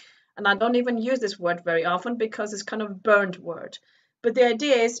holistically. And I don't even use this word very often because it's kind of burned word. But the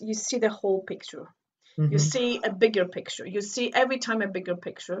idea is you see the whole picture. You Mm-hmm. see a bigger picture. You see every time a bigger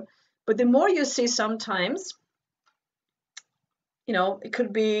picture. But the more you see, sometimes, it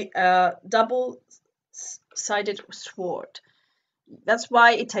could be a double-sided sword. That's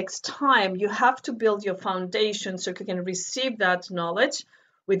why it takes time. You have to build your foundation so you can receive that knowledge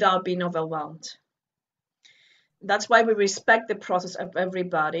without being overwhelmed. That's why we respect the process of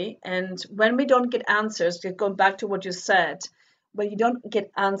everybody. And when we don't get answers, going back to what you said, when you don't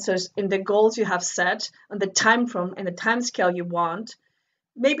get answers in the goals you have set and the time frame and the time scale you want,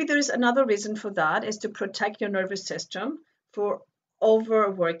 maybe there is another reason for that, is to protect your nervous system for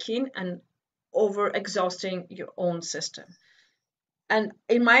overworking and over exhausting your own system. And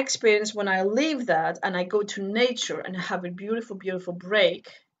in my experience, when I leave that and I go to nature and have a beautiful, beautiful break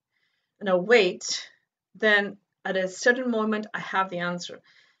and I wait, then at a certain moment I have the answer.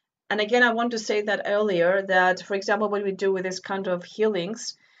 And again, I want to say that earlier, that for example, what we do with this kind of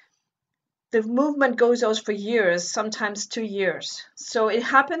healings, the movement goes on for years, sometimes 2 years. So it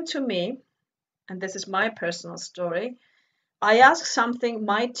happened to me, and this is my personal story. I asked something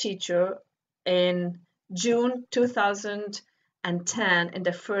my teacher in June 2010 in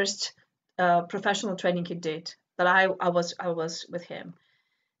the first professional training he did, that I was with him,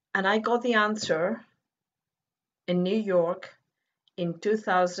 and I got the answer in New York in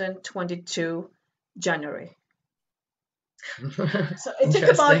 2022 January. So it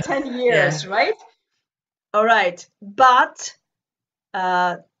took about 10 years, right? All right, but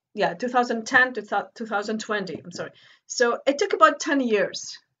yeah, 2010 to 2020. I'm sorry. So it took about 10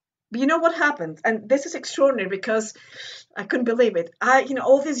 years. But you know what happened? And this is extraordinary because I couldn't believe it.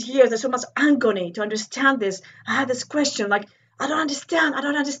 All these years, there's so much agony to understand this. I had this question like, I don't understand. I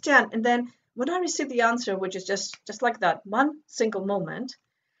don't understand. And then when I received the answer, which is just like that, one single moment,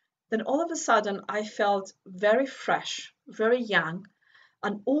 then all of a sudden I felt very fresh, very young.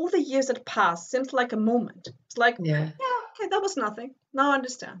 And all the years that passed seemed like a moment. It's like, yeah, okay, that was nothing. Now I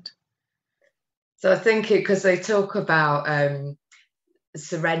understand. So I think because they talk about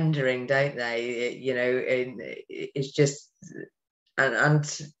surrendering, don't they? It's just and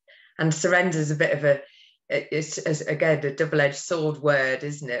surrender is a bit of it's again a double-edged sword word,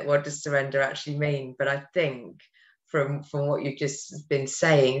 isn't it? What does surrender actually mean? But I think from what you've just been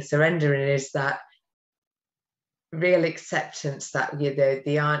saying, surrendering is that real acceptance that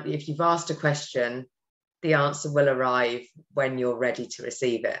if you've asked a question, the answer will arrive when you're ready to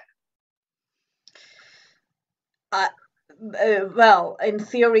receive it. Well, in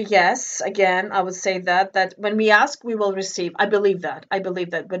theory, yes. Again, I would say that when we ask, we will receive. I believe that.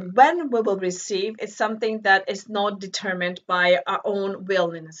 But when we will receive, it's something that is not determined by our own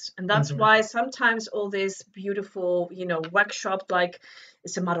willingness, and that's why sometimes all these beautiful, workshops like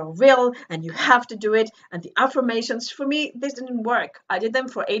it's a matter of will, and you have to do it, and the affirmations. For me, this didn't work. I did them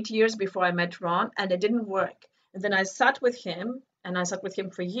for 8 years before I met Ron, and it didn't work. And then I sat with him, and I sat with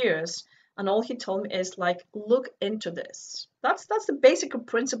him for years. And all he told me is like, look into this. That's the basic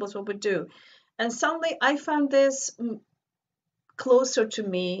principles what we do. And suddenly I found this closer to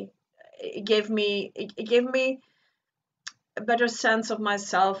me. It gave me a better sense of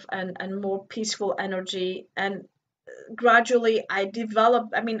myself and more peaceful energy. And gradually I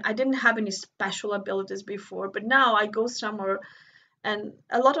developed. I mean, I didn't have any special abilities before, but now I go somewhere, and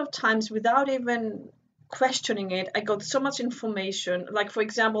a lot of times without even questioning it, I got so much information. Like, for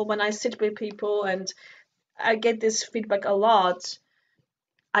example, when I sit with people and I get this feedback a lot,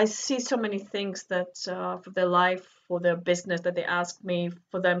 I see so many things that for their life, for their business, that they ask me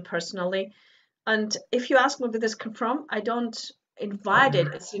for them personally. And if you ask me where this come from, I don't invite it.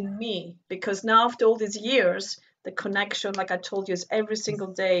 It's in me, because now after all these years, the connection, like I told you, is every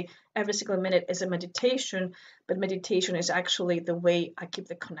single day, every single minute is a meditation. But meditation is actually the way I keep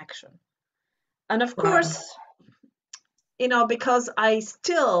the connection. And of course, because I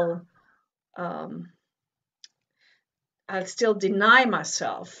still deny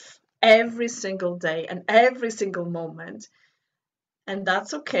myself every single day and every single moment. And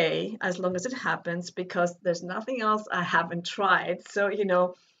that's okay as long as it happens, because there's nothing else I haven't tried. So,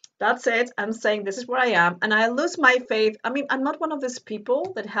 that's it. I'm saying this is where I am. And I lose my faith. I mean, I'm not one of these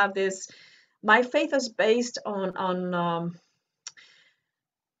people that have this. My faith is based on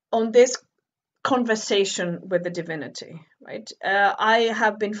this conversation with the divinity, right? I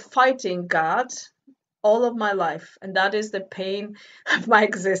have been fighting God all of my life, and that is the pain of my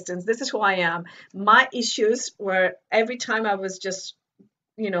existence. This is who I am. My issues were every time I was just,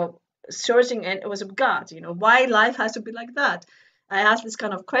 searching, and it was of God, why life has to be like that. I ask these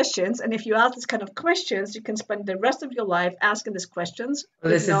kind of questions, and if you ask these kind of questions, you can spend the rest of your life asking these questions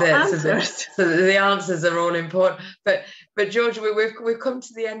with no answers. So the answers are all important. But George, we've come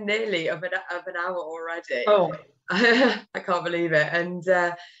to the end nearly of an hour already. Oh, I can't believe it. And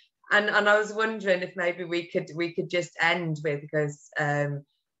I was wondering if maybe we could just end with, because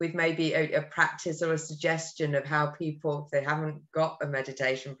with maybe a practice or a suggestion of how people, if they haven't got a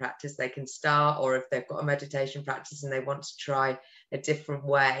meditation practice, they can start, or if they've got a meditation practice and they want to try a different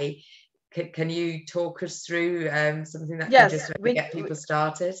way, can you talk us through something that can Yes, just maybe get people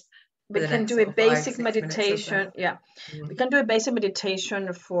started for we the can next do a sort of 5, basic 6 minutes or so? meditation. Yeah, we can do a basic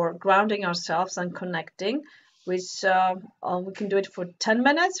meditation for grounding ourselves and connecting, which we can do it for 10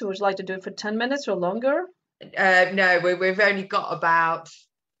 minutes. Would you like to do it for 10 minutes or longer? No, we've only got about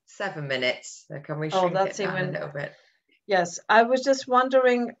 7 minutes. So can we shrink that's it down a even little bit? Yes, I was just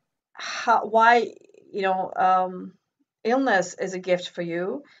wondering why, illness is a gift for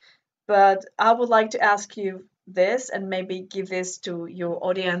you, but I would like to ask you this and maybe give this to your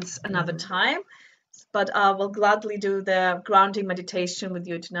audience another time. But I will gladly do the grounding meditation with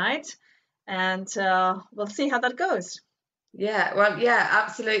you tonight, and we'll see how that goes. Yeah, well, yeah,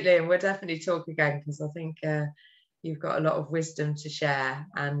 absolutely. And we'll definitely talk again, because I think you've got a lot of wisdom to share.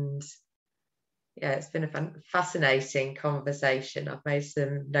 And yeah, it's been a fascinating conversation. I've made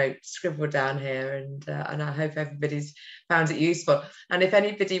some notes scribbled down here, and I hope everybody's found it useful. And if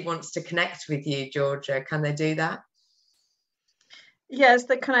anybody wants to connect with you, Georgia, can they do that? Yes,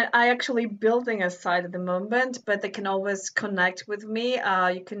 I actually building a site at the moment, but they can always connect with me.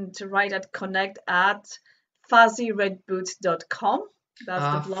 You can write at connect@fuzzyredboots.com.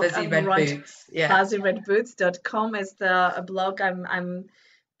 That's the blog Fuzzy I'm Red running. Boots. Yeah. Fuzzyredboots.com is a blog I'm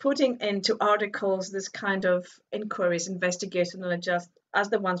putting into articles this kind of inquiries, investigations, and just as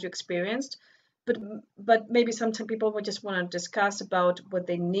the ones you experienced. But maybe sometimes people would just want to discuss about what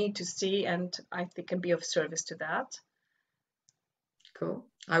they need to see, and I think can be of service to that. Cool.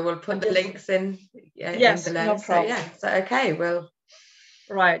 I will put the links in Yes, below. no So problem. yeah, so okay, well.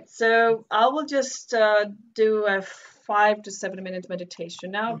 Right. So I will just do a 5 to 7 minute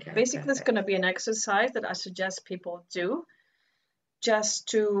meditation. Now, Okay, basically, it's perfect. going to be an exercise that I suggest people do just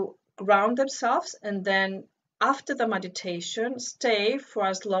to ground themselves, and then after the meditation, stay for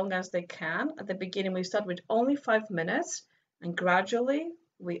as long as they can. At the beginning, we start with only 5 minutes, and gradually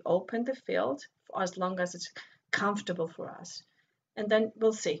we open the field for as long as it's comfortable for us. And then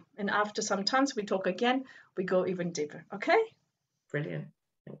we'll see. And after some times we talk again, we go even deeper. Okay? Brilliant.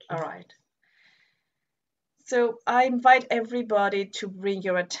 Thank you. All right. So I invite everybody to bring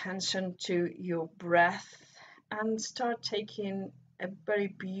your attention to your breath and start taking a very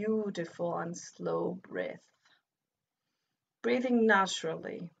beautiful and slow breath. Breathing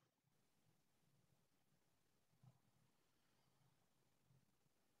naturally.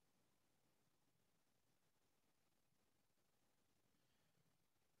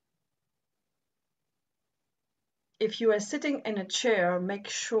 If you are sitting in a chair, make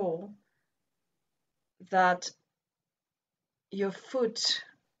sure that your foot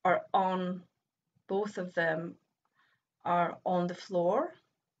are on, both of them are on the floor.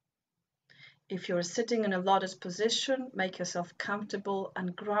 If you're sitting in a lotus position, make yourself comfortable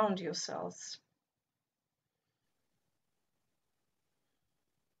and ground yourselves.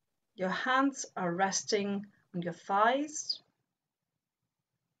 Your hands are resting on your thighs.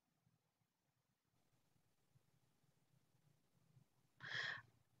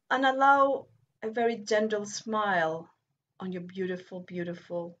 And allow a very gentle smile on your beautiful,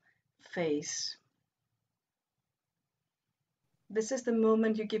 beautiful face. This is the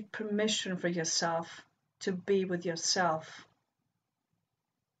moment you give permission for yourself to be with yourself.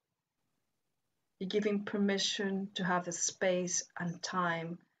 You're giving permission to have the space and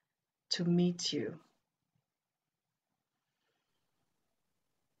time to meet you.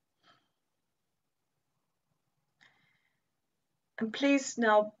 And please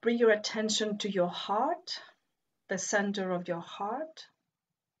now bring your attention to your heart, the center of your heart.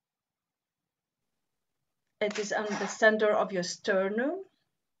 It is on the center of your sternum.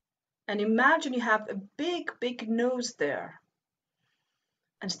 And imagine you have a big, big nose there.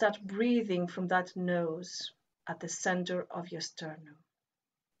 And start breathing from that nose at the center of your sternum.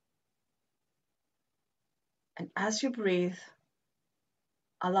 And as you breathe,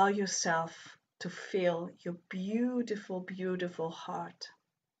 allow yourself to feel your beautiful, beautiful heart.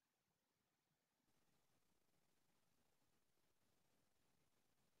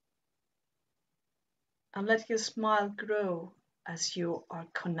 And let your smile grow as you are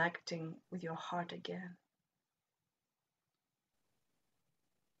connecting with your heart again.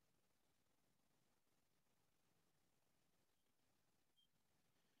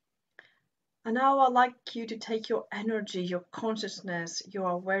 And now I'd like you to take your energy, your consciousness, your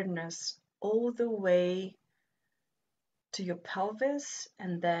awareness all the way to your pelvis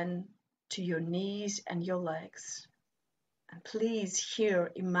and then to your knees and your legs. And please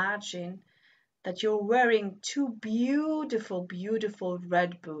here imagine that you're wearing two beautiful, beautiful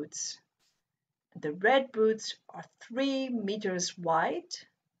red boots. The red boots are 3 meters wide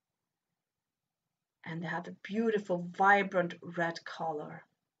and they have a beautiful, vibrant red color.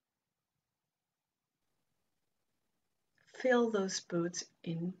 feel those boots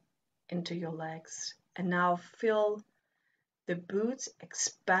into your legs. And now feel the boots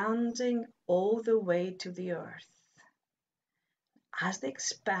expanding all the way to the earth. As they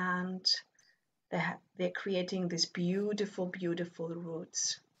expand, they're creating these beautiful, beautiful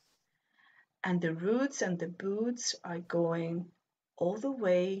roots. And the roots and the boots are going all the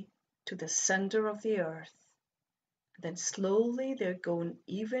way to the center of the earth. Then slowly they're going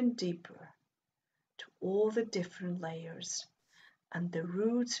even deeper to all the different layers. And the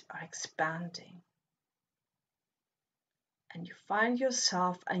roots are expanding. And you find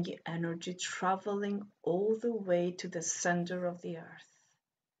yourself and your energy traveling all the way to the center of the earth.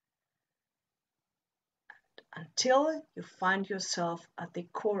 Until you find yourself at the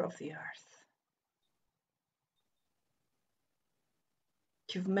core of the earth.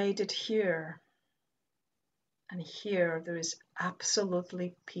 You've made it here. And here there is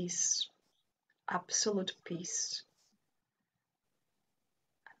absolutely peace. Absolute peace.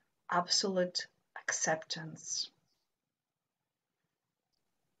 Absolute acceptance.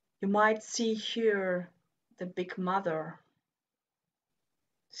 You might see here the Big Mother.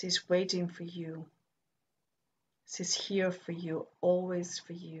 She's waiting for you. She's here for you, always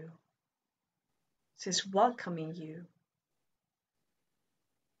for you. She's welcoming you.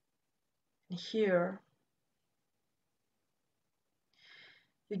 And here,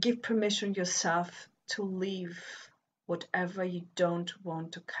 you give permission yourself to leave whatever you don't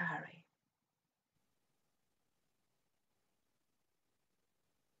want to carry.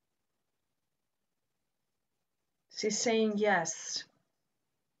 She's saying yes,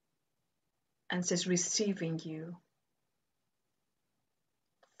 and she's receiving you,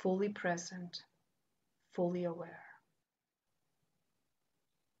 fully present, fully aware.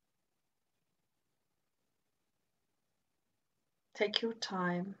 Take your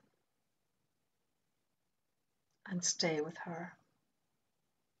time and stay with her.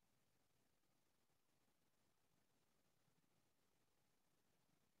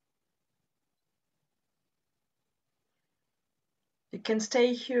 You can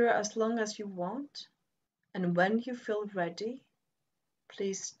stay here as long as you want, and when you feel ready,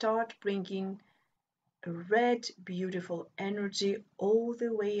 please start bringing a red, beautiful energy all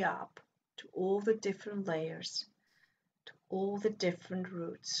the way up to all the different layers, to all the different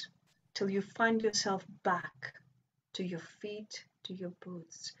roots, till you find yourself back to your feet, to your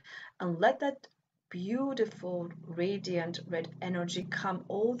boots, and let that beautiful, radiant red energy come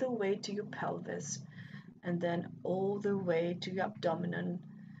all the way to your pelvis, and then all the way to your abdomen,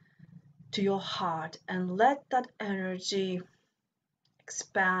 to your heart, and let that energy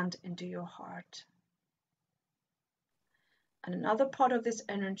expand into your heart. And another part of this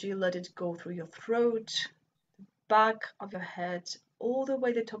energy, let it go through your throat, the back of your head, all the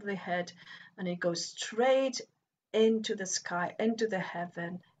way to the top of the head, and it goes straight into the sky, into the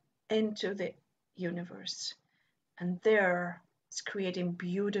heaven, into the universe. And there it's creating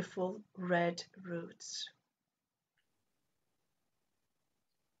beautiful red roots.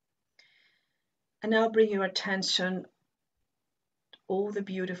 And now bring your attention to all the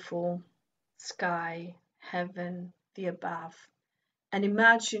beautiful sky, heaven, the above, and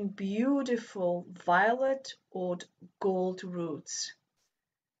imagine beautiful violet or gold roots,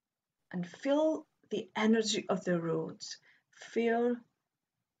 and feel the energy of the roots. Feel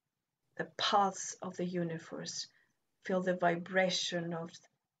the pulse of the universe. Feel the vibration of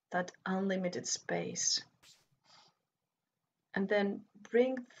that unlimited space. And then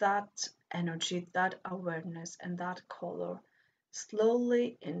bring that energy, that awareness, and that color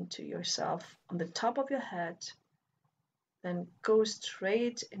slowly into yourself on the top of your head. Then go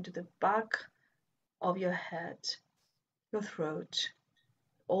straight into the back of your head, your throat,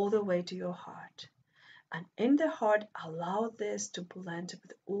 all the way to your heart. And in the heart, allow this to blend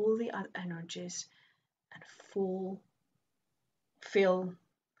with all the other energies and fill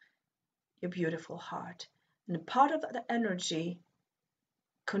your beautiful heart. And part of that energy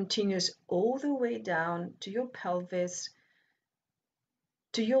continues all the way down to your pelvis,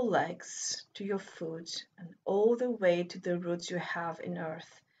 to your legs, to your foot, and all the way to the roots you have in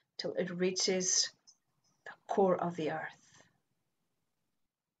earth till it reaches the core of the earth.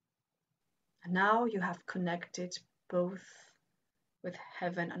 And now you have connected both with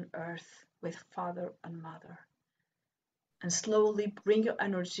heaven and earth, with Father and Mother. And slowly bring your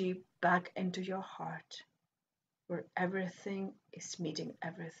energy back into your heart, where everything is meeting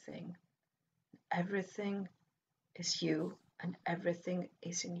everything. Everything is you, and everything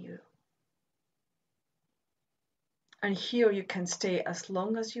is in you. And here you can stay as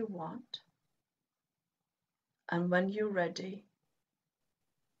long as you want. And when you're ready,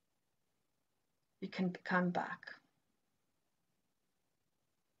 you can come back.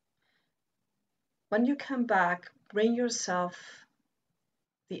 When you come back, bring yourself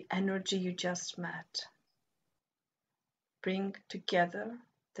the energy you just met. Bring together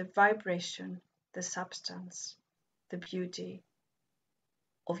the vibration, the substance, the beauty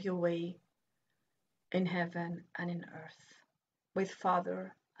of your way in heaven and in earth, with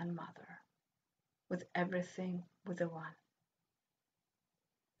Father and Mother, with everything, with the One.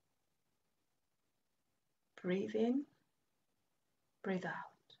 Breathe in, breathe out.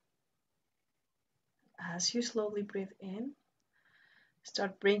 As you slowly breathe in,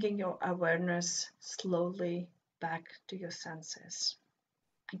 start bringing your awareness slowly back to your senses,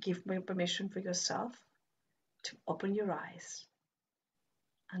 and give permission for yourself to open your eyes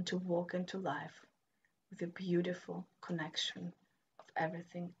and to walk into life with a beautiful connection of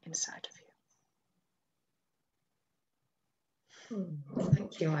everything inside of you.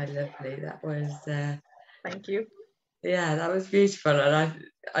 Thank you, my lovely. That was Thank you. yeah, that was beautiful, and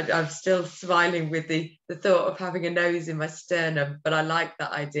I'm still smiling with the thought of having a nose in my sternum. But I like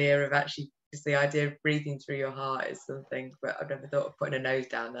that idea of actually, just the idea of breathing through your heart is something. But I've never thought of putting a nose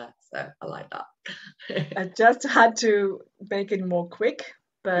down there, so I like that. I just had to make it more quick,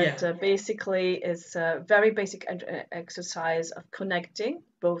 but Yeah. basically it's a very basic exercise of connecting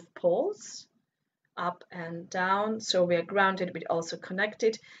both poles, up and down, so we are grounded but also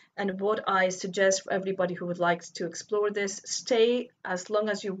connected. And what I suggest for everybody who would like to explore this, stay as long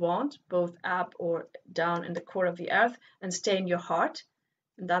as you want, both up or down in the core of the earth, and stay in your heart,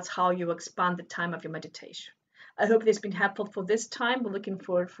 and that's how you expand the time of your meditation. I hope this has been helpful for this time. We're looking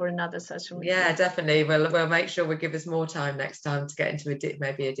forward for another session with Yeah, you. definitely. We'll make sure we give us more time next time to get into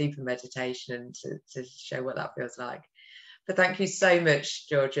maybe a deeper meditation and to show what that feels like. But thank you so much,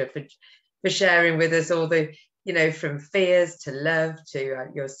 Georgia, for sharing with us all the, from fears to love to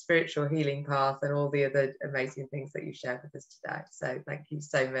your spiritual healing path and all the other amazing things that you shared with us today. So thank you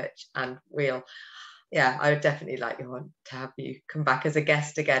so much. And I would definitely like to have you come back as a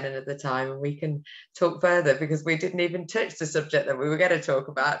guest again another time, and we can talk further, because we didn't even touch the subject that we were going to talk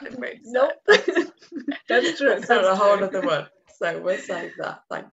about, didn't we? Nope. That's true. That's a whole other one. So we'll save that. Thank